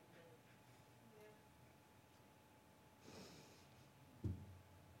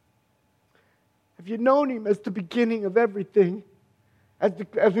 Have you known him as the beginning of everything?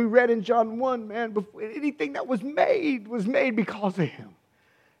 As we read in John 1, man, before anything that was made because of him.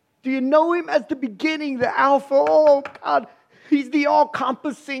 Do you know him as the beginning, the Alpha? Oh, God, he's the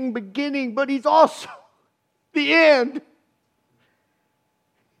all-encompassing beginning, but he's also the end.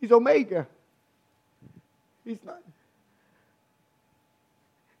 He's Omega. He's not.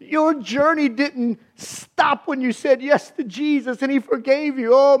 Your journey didn't stop when you said yes to Jesus and he forgave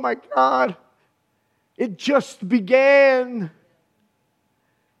you. Oh, my God. It just began. It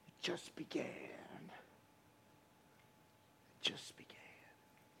just began. It just began.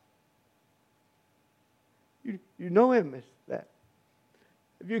 You know him as that.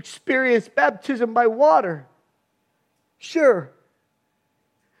 Have you experienced baptism by water? Sure.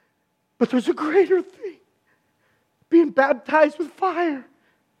 But there's a greater thing. Being baptized with fire.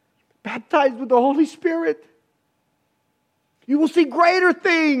 baptized with the Holy Spirit. You will see greater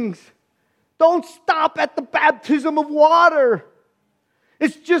things. Don't stop at the baptism of water.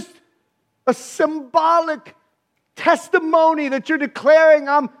 It's just a symbolic testimony that you're declaring,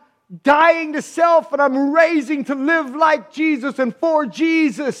 I'm dying to self and I'm raising to live like Jesus and for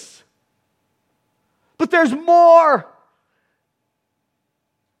Jesus. But there's more.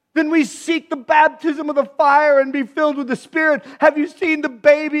 Then we seek the baptism of the fire and be filled with the Spirit. Have you seen the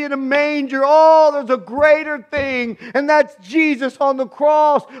baby in a manger? Oh, there's a greater thing, and that's Jesus on the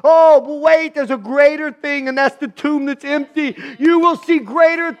cross. Oh, but wait, there's a greater thing, and that's the tomb that's empty. You will see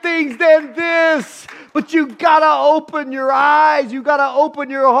greater things than this, but you gotta open your eyes. You gotta open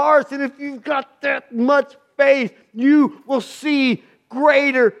your hearts, and if you've got that much faith, you will see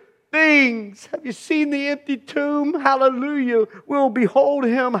greater things. Have you seen the empty tomb? Hallelujah. We'll behold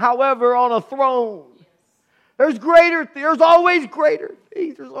him, however, on a throne. There's greater things. There's always greater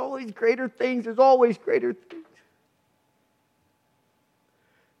things. There's always greater things. There's always greater things.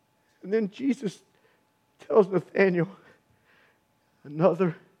 And then Jesus tells Nathanael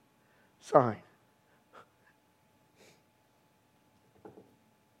another sign.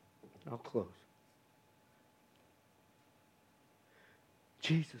 I'll close.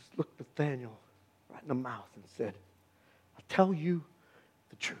 Jesus looked Nathanael right in the mouth and said, I'll tell you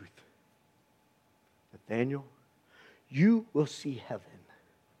the truth. Nathanael, you will see heaven.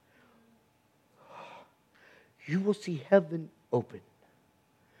 You will see heaven open.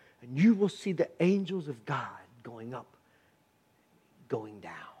 And you will see the angels of God going up, going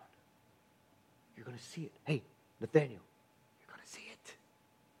down. You're going to see it. Hey, Nathanael, you're going to see it.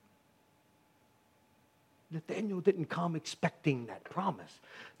 Nathanael didn't come expecting that promise.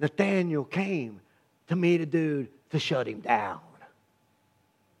 Nathanael came to meet a dude to shut him down.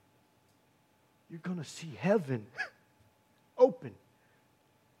 You're going to see heaven open.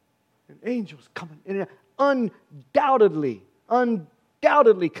 And angels coming in. Undoubtedly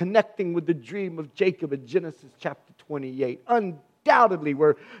connecting with the dream of Jacob in Genesis chapter 28. Undoubtedly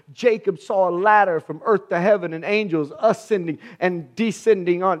where Jacob saw a ladder from earth to heaven and angels ascending and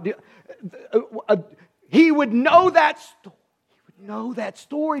descending on. He would know that story. He would know that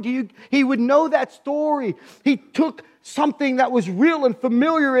story. He would know that story. He took something that was real and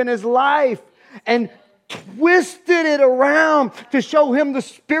familiar in his life and twisted it around to show him the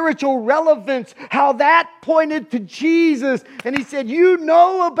spiritual relevance, how that pointed to Jesus. And he said, you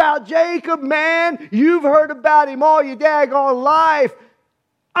know about Jacob, man. You've heard about him all your daggone life.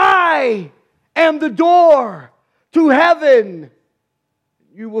 I am the door to heaven.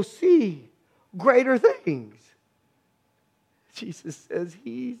 You will see greater things. Jesus says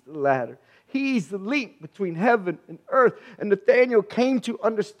he's the ladder. He's the link between heaven and earth. And Nathanael came to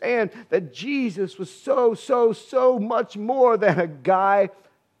understand that Jesus was so much more than a guy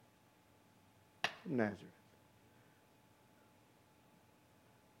from Nazareth.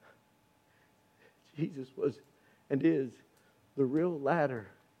 Jesus was and is the real ladder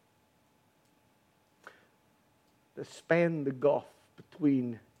that spanned the gulf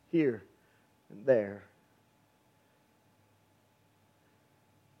between here and there.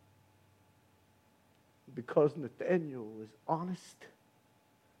 Because Nathanael was honest,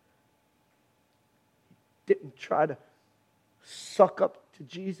 he didn't try to suck up to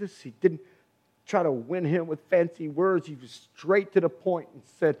Jesus. He didn't try to win him with fancy words. He was straight to the point and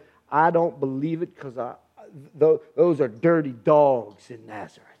said, I don't believe it because those are dirty dogs in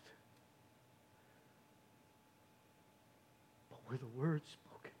Nazareth. But were the words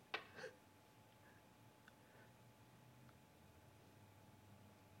spoken?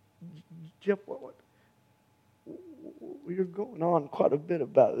 Jeff, you're going on quite a bit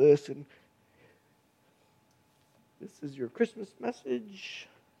about this, and this is your Christmas message.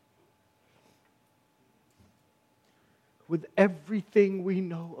 With everything we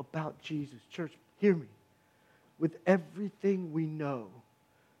know about Jesus, church, hear me. With everything we know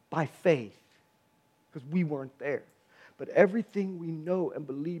by faith, because we weren't there, but everything we know and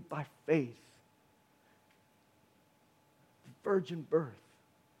believe by faith, the virgin birth,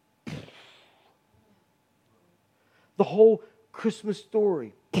 the whole Christmas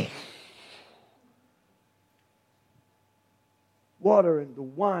story. Water and the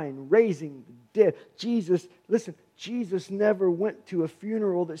wine, raising the dead. Jesus, listen, Jesus never went to a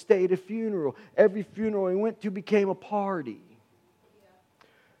funeral that stayed a funeral. Every funeral he went to became a party.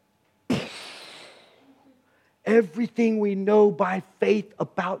 Everything we know by faith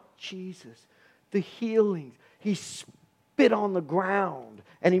about Jesus. The healings. He spit on the ground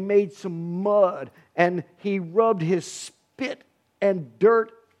and he made some mud and he rubbed his spit and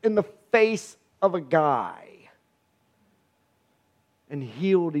dirt in the face of a guy. and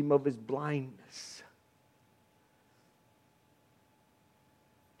healed him of his blindness.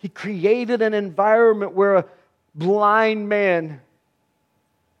 He created an environment where a blind man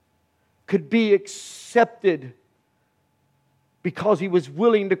could be accepted because he was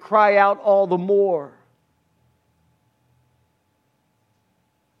willing to cry out all the more.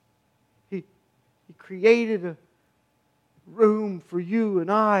 He created a room for you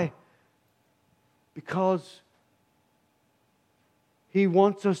and I because He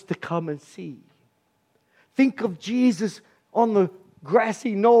wants us to come and see. Think of Jesus on the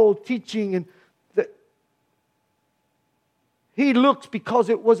grassy knoll teaching, and He looked because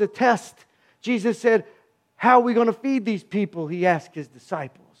it was a test. Jesus said, how are we going to feed these people? He asked His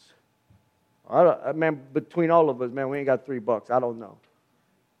disciples. Man, between all of us, man, we ain't got $3. I don't know.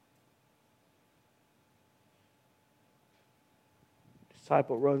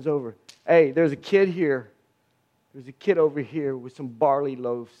 Disciple runs over. Hey, there's a kid here. There's a kid over here with some barley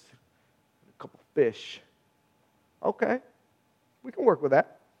loaves, a couple fish. Okay, we can work with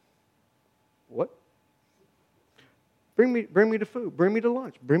that. What? Bring me the food. Bring me the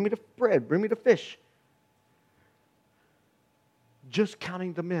lunch. Bring me the bread. Bring me the fish. Just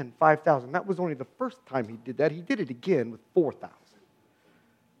counting the men, 5,000. That was only the first time He did that. He did it again with 4,000.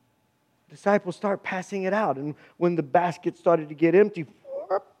 Disciples start passing it out, and when the basket started to get empty,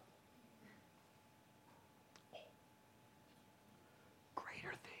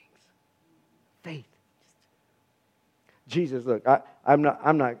 greater things, faith. Jesus, look, I'm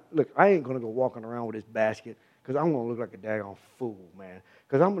not. Look, I ain't gonna go walking around with this basket because I'm gonna look like a daggone fool, man.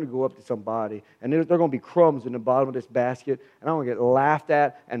 Because I'm going to go up to somebody, and there are going to be crumbs in the bottom of this basket, and I'm going to get laughed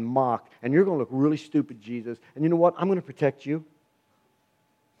at and mocked, and you're going to look really stupid, Jesus. And you know what? I'm going to protect you.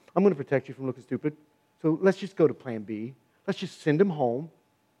 I'm going to protect you from looking stupid. So let's just go to plan B. Let's just send them home.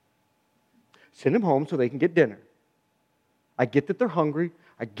 Send them home so they can get dinner. I get that they're hungry.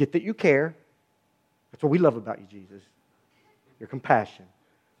 I get that you care. That's what we love about you, Jesus. Your compassion.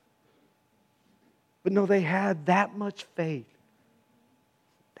 But no, they had that much faith.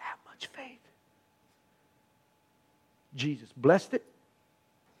 Faith. Jesus blessed it.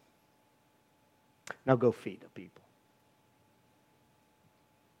 Now go feed the people.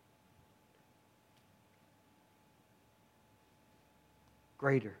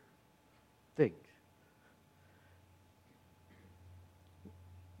 Greater things.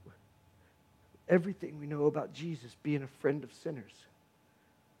 Everything we know about Jesus being a friend of sinners.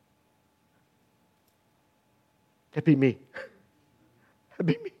 That'd be me. That'd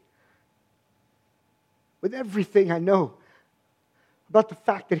be me. With everything I know about the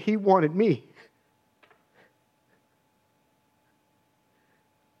fact that He wanted me.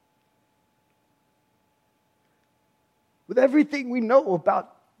 With everything we know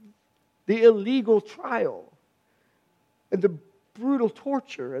about the illegal trial and the brutal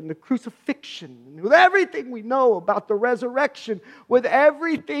torture and the crucifixion, with everything we know about the resurrection, with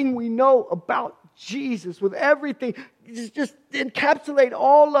everything we know about Jesus, with everything, just encapsulate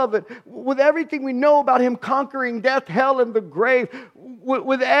all of it, with everything we know about Him conquering death, hell, and the grave,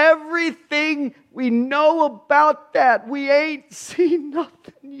 with everything we know about that, we ain't seen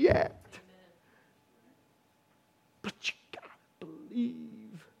nothing yet. But you gotta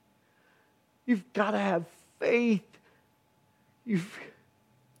believe. You've got to have faith.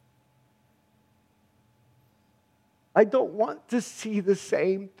 I don't want to see the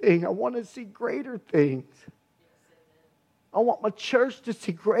same thing. I want to see greater things. I want my church to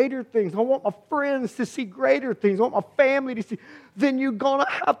see greater things. I want my friends to see greater things. I want my family to see. Then you're going to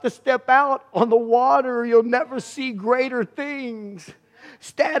have to step out on the water or you'll never see greater things.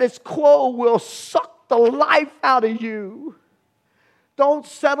 Status quo will suck the life out of you. Don't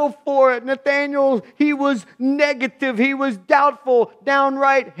settle for it. Nathaniel, he was negative. He was doubtful,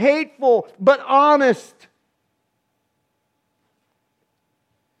 downright hateful, but honest.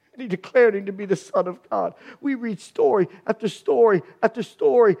 And he declared Him to be the Son of God. We read story after story after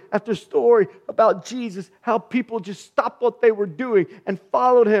story after story about Jesus, how people just stopped what they were doing and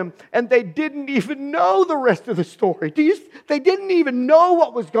followed Him. And they didn't even know the rest of the story. They didn't even know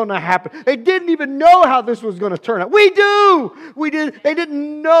what was going to happen. They didn't even know how this was going to turn out. We do! They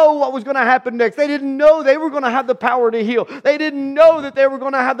didn't know what was going to happen next. They didn't know they were going to have the power to heal. They didn't know that they were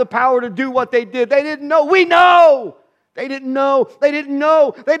going to have the power to do what they did. They didn't know. We know! They didn't know. They didn't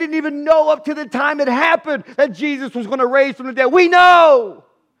know. They didn't even know up to the time it happened that Jesus was going to raise from the dead. We know.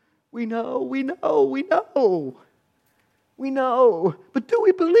 We know. We know. We know. We know. But do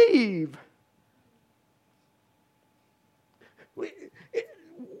we believe?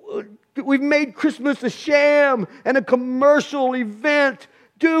 We've made Christmas a sham and a commercial event.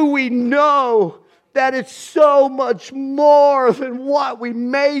 Do we know that it's so much more than what we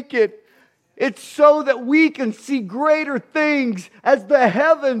make it. It's so that we can see greater things as the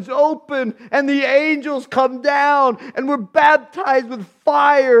heavens open and the angels come down and we're baptized with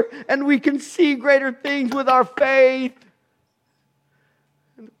fire and we can see greater things with our faith.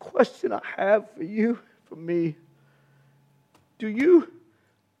 And the question I have for you, for me, do you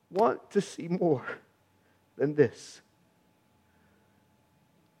want to see more than this?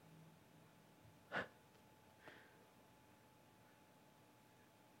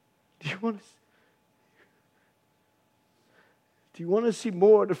 Do you want to see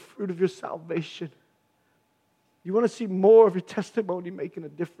more of the fruit of your salvation? Do you want to see more of your testimony making a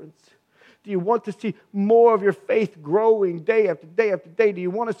difference? Do you want to see more of your faith growing day after day after day? Do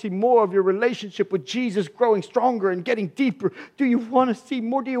you want to see more of your relationship with Jesus growing stronger and getting deeper? Do you want to see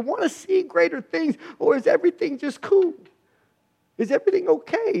more? Do you want to see greater things? Or is everything just cool? Is everything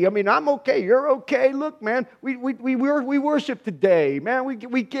okay? I mean, I'm okay. You're okay. Look, man, we worship today. Man,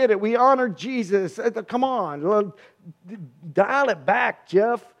 we get it. We honor Jesus. Come on. Dial it back,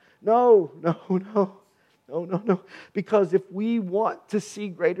 Jeff. No. Because if we want to see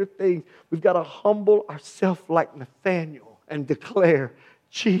greater things, we've got to humble ourselves like Nathaniel and declare,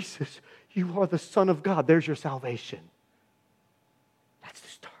 Jesus, you are the Son of God. There's your salvation. That's the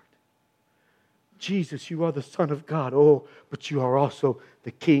start. Jesus, you are the Son of God. Oh, but you are also the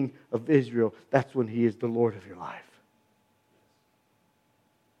King of Israel. That's when He is the Lord of your life.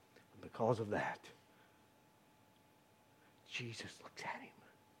 And because of that, Jesus looks at him.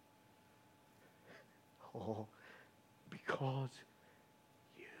 Oh, because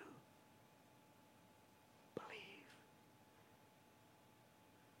you believe,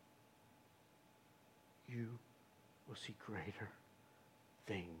 you will see greater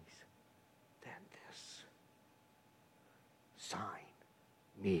things than this. Sign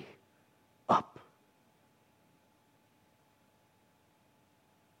me up.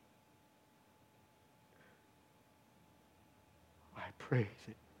 I pray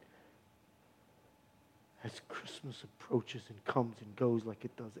that as Christmas approaches and comes and goes like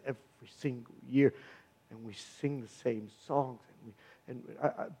it does every single year, and we sing the same songs, and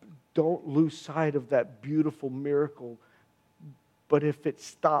I don't lose sight of that beautiful miracle. But if it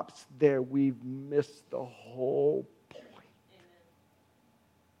stops there, we've missed the whole point.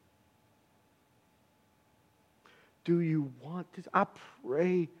 Do you want this? I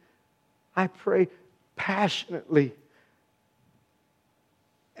pray passionately.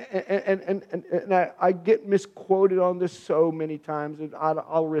 And I get misquoted on this so many times, and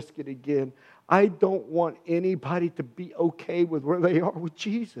I'll risk it again. I don't want anybody to be okay with where they are with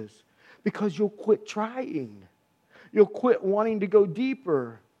Jesus, because you'll quit trying. You'll quit wanting to go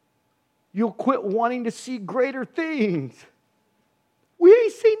deeper. You'll quit wanting to see greater things. We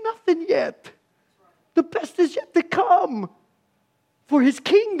ain't seen nothing yet. The best is yet to come for His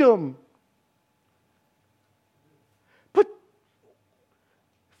kingdom. But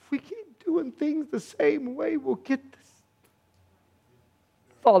if we keep doing things the same way, we'll get this.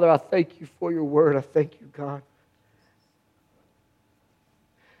 Father, I thank you for your word. I thank you, God.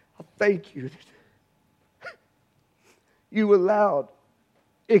 I thank you that you allowed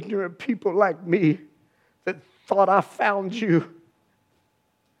ignorant people like me that thought I found you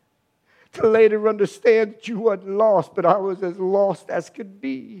to later understand that you wasn't lost, but I was as lost as could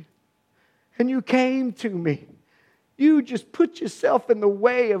be. And you came to me. You just put yourself in the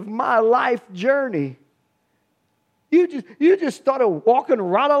way of my life journey. You just started walking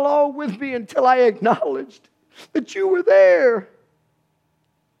right along with me until I acknowledged that you were there.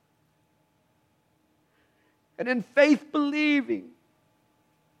 And in faith believing,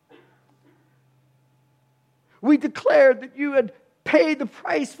 we declared that you had paid the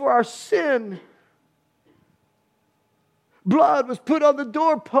price for our sin. Blood was put on the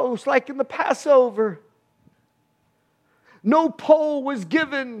doorpost like in the Passover. No poll was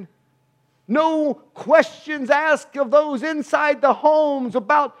given. No questions asked of those inside the homes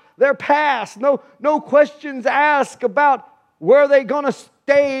about their past. No questions asked about where they're going to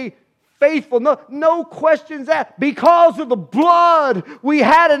stay faithful. No questions asked. Because of the blood, we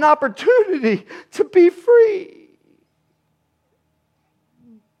had an opportunity to be free.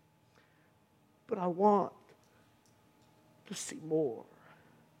 But I want to see more.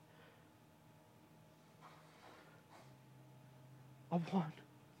 I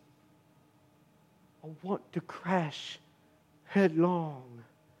want to crash headlong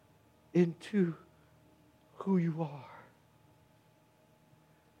into who you are.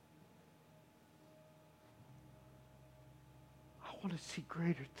 I want to see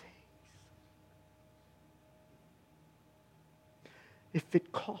greater things. if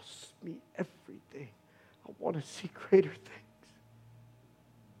it costs me everything, I want to see greater things.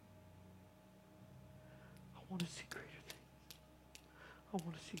 I want to see greater things. I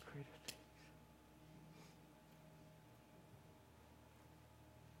want to see greater things.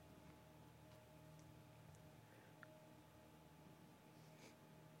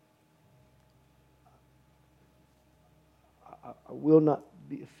 I will not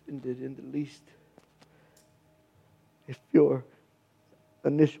be offended in the least if your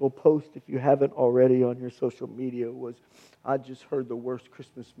initial post, if you haven't already on your social media, was, I just heard the worst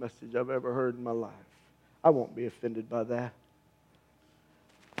Christmas message I've ever heard in my life. I won't be offended by that.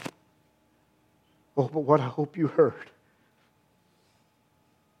 Oh, but what I hope you heard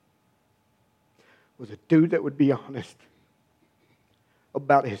was a dude that would be honest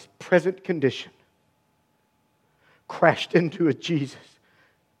about his present condition, crashed into a Jesus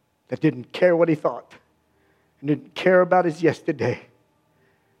that didn't care what he thought and didn't care about his yesterday,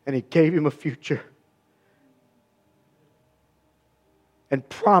 and he gave him a future and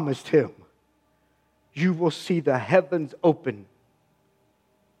promised him, you will see the heavens open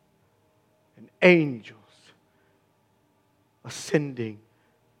and angels ascending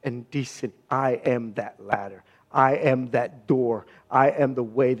and descending. I am that ladder. I am that door. I am the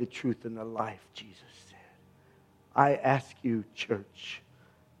way, the truth, and the life, Jesus said. I ask you, church,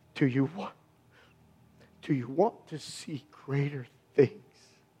 do you want to see greater things?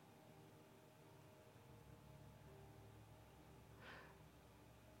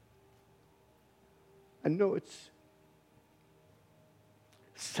 I know it's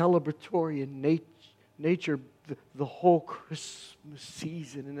celebratory in nature, the whole Christmas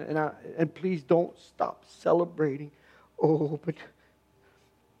season, and please don't stop celebrating. Oh, but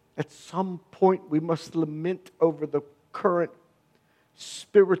at some point we must lament over the current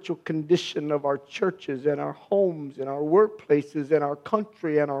spiritual condition of our churches and our homes and our workplaces and our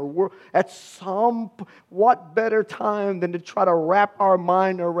country and our world. What better time than to try to wrap our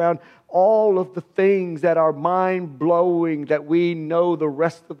mind around all of the things that are mind-blowing, that we know the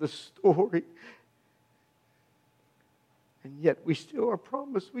rest of the story. And yet we still are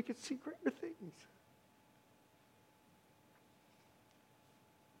promised we could see greater things.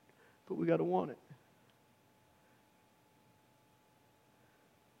 But we got to want it.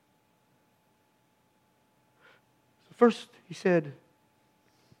 So first, he said,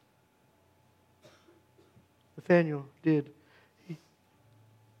 Nathanael did. He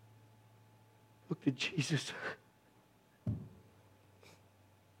looked at Jesus.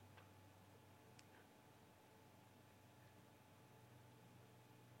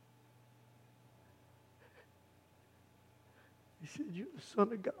 He said, you're the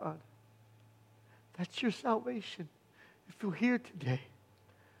Son of God. That's your salvation. If you're here today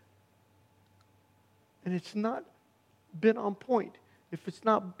and it's not been on point, if it's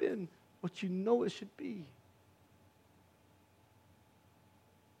not been what you know it should be,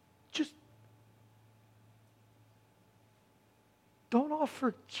 just don't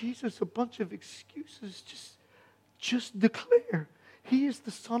offer Jesus a bunch of excuses. Just declare He is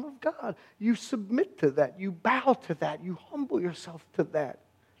the Son of God. You submit to that. You bow to that. You humble yourself to that.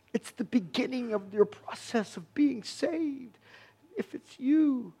 It's the beginning of your process of being saved. If it's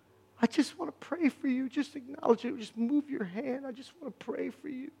you, I just want to pray for you. Just acknowledge it. Just move your hand. I just want to pray for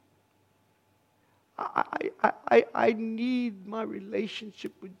you. I need my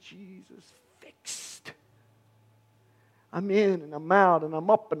relationship with Jesus fixed. I'm in and I'm out and I'm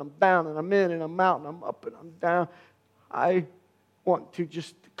up and I'm down and I'm in and I'm out and I'm up and I'm down. I want to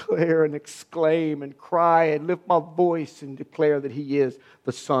just declare and exclaim and cry and lift my voice and declare that He is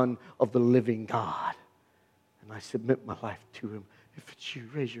the Son of the living God. And I submit my life to Him. If it's you,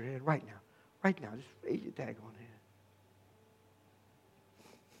 raise your hand right now. Right now, just raise your daggone hand.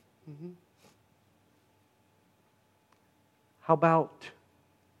 Mm-hmm. How about,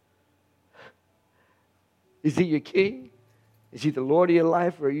 is He your king? Is He the Lord of your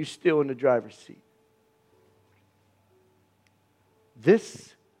life, or are you still in the driver's seat?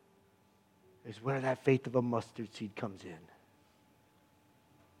 This is where that faith of a mustard seed comes in.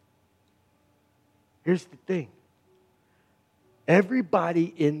 Here's the thing.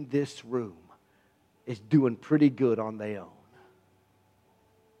 Everybody in this room is doing pretty good on their own.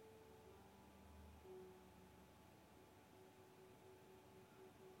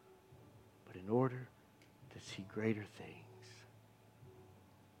 But in order to see greater things,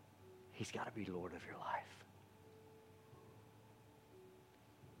 He's got to be Lord of your life.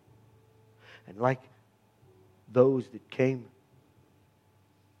 And like those that came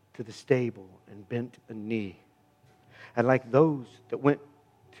to the stable and bent a knee, and like those that went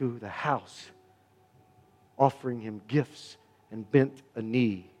to the house offering Him gifts and bent a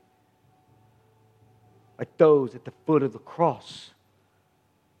knee. Like those at the foot of the cross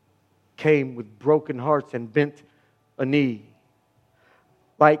came with broken hearts and bent a knee.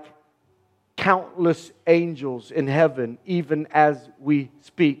 Like countless angels in heaven, even as we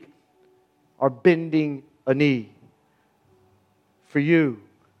speak, are bending a knee for you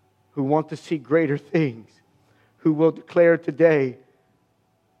who want to see greater things, who will declare today,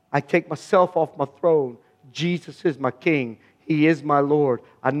 I take myself off my throne. Jesus is my King. He is my Lord.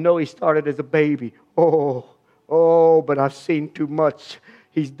 I know He started as a baby. But I've seen too much.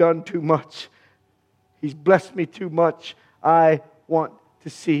 He's done too much. He's blessed me too much. I want to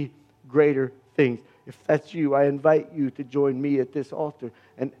see greater things. If that's you, I invite you to join me at this altar.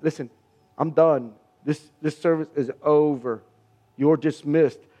 And listen, I'm done. This service is over. You're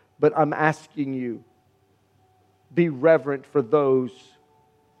dismissed. But I'm asking you, be reverent for those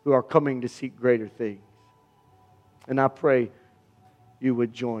who are coming to seek greater things. And I pray you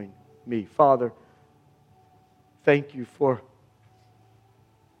would join me. Father, thank you for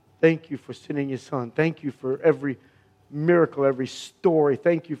sending your Son. Thank you for every miracle, every story.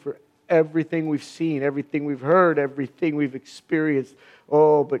 Thank you for everything we've seen, everything we've heard, everything we've experienced.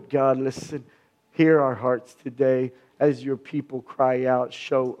 But God, listen, hear our hearts today as your people cry out,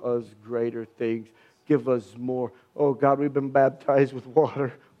 show us greater things. Give us more. God, we've been baptized with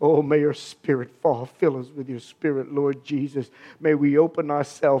water. May your Spirit fall. Fill us with your Spirit, Lord Jesus. May we open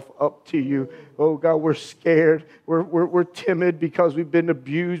ourselves up to you. God, we're scared. We're timid because we've been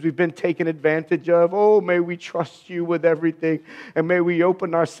abused. We've been taken advantage of. May we trust you with everything. And may we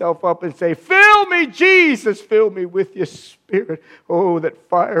open ourselves up and say, fill me, Jesus. Fill me with your Spirit. That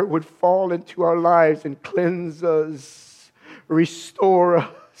fire would fall into our lives and cleanse us. Restore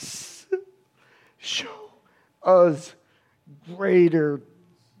us. Show us greater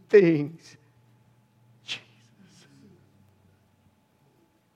things.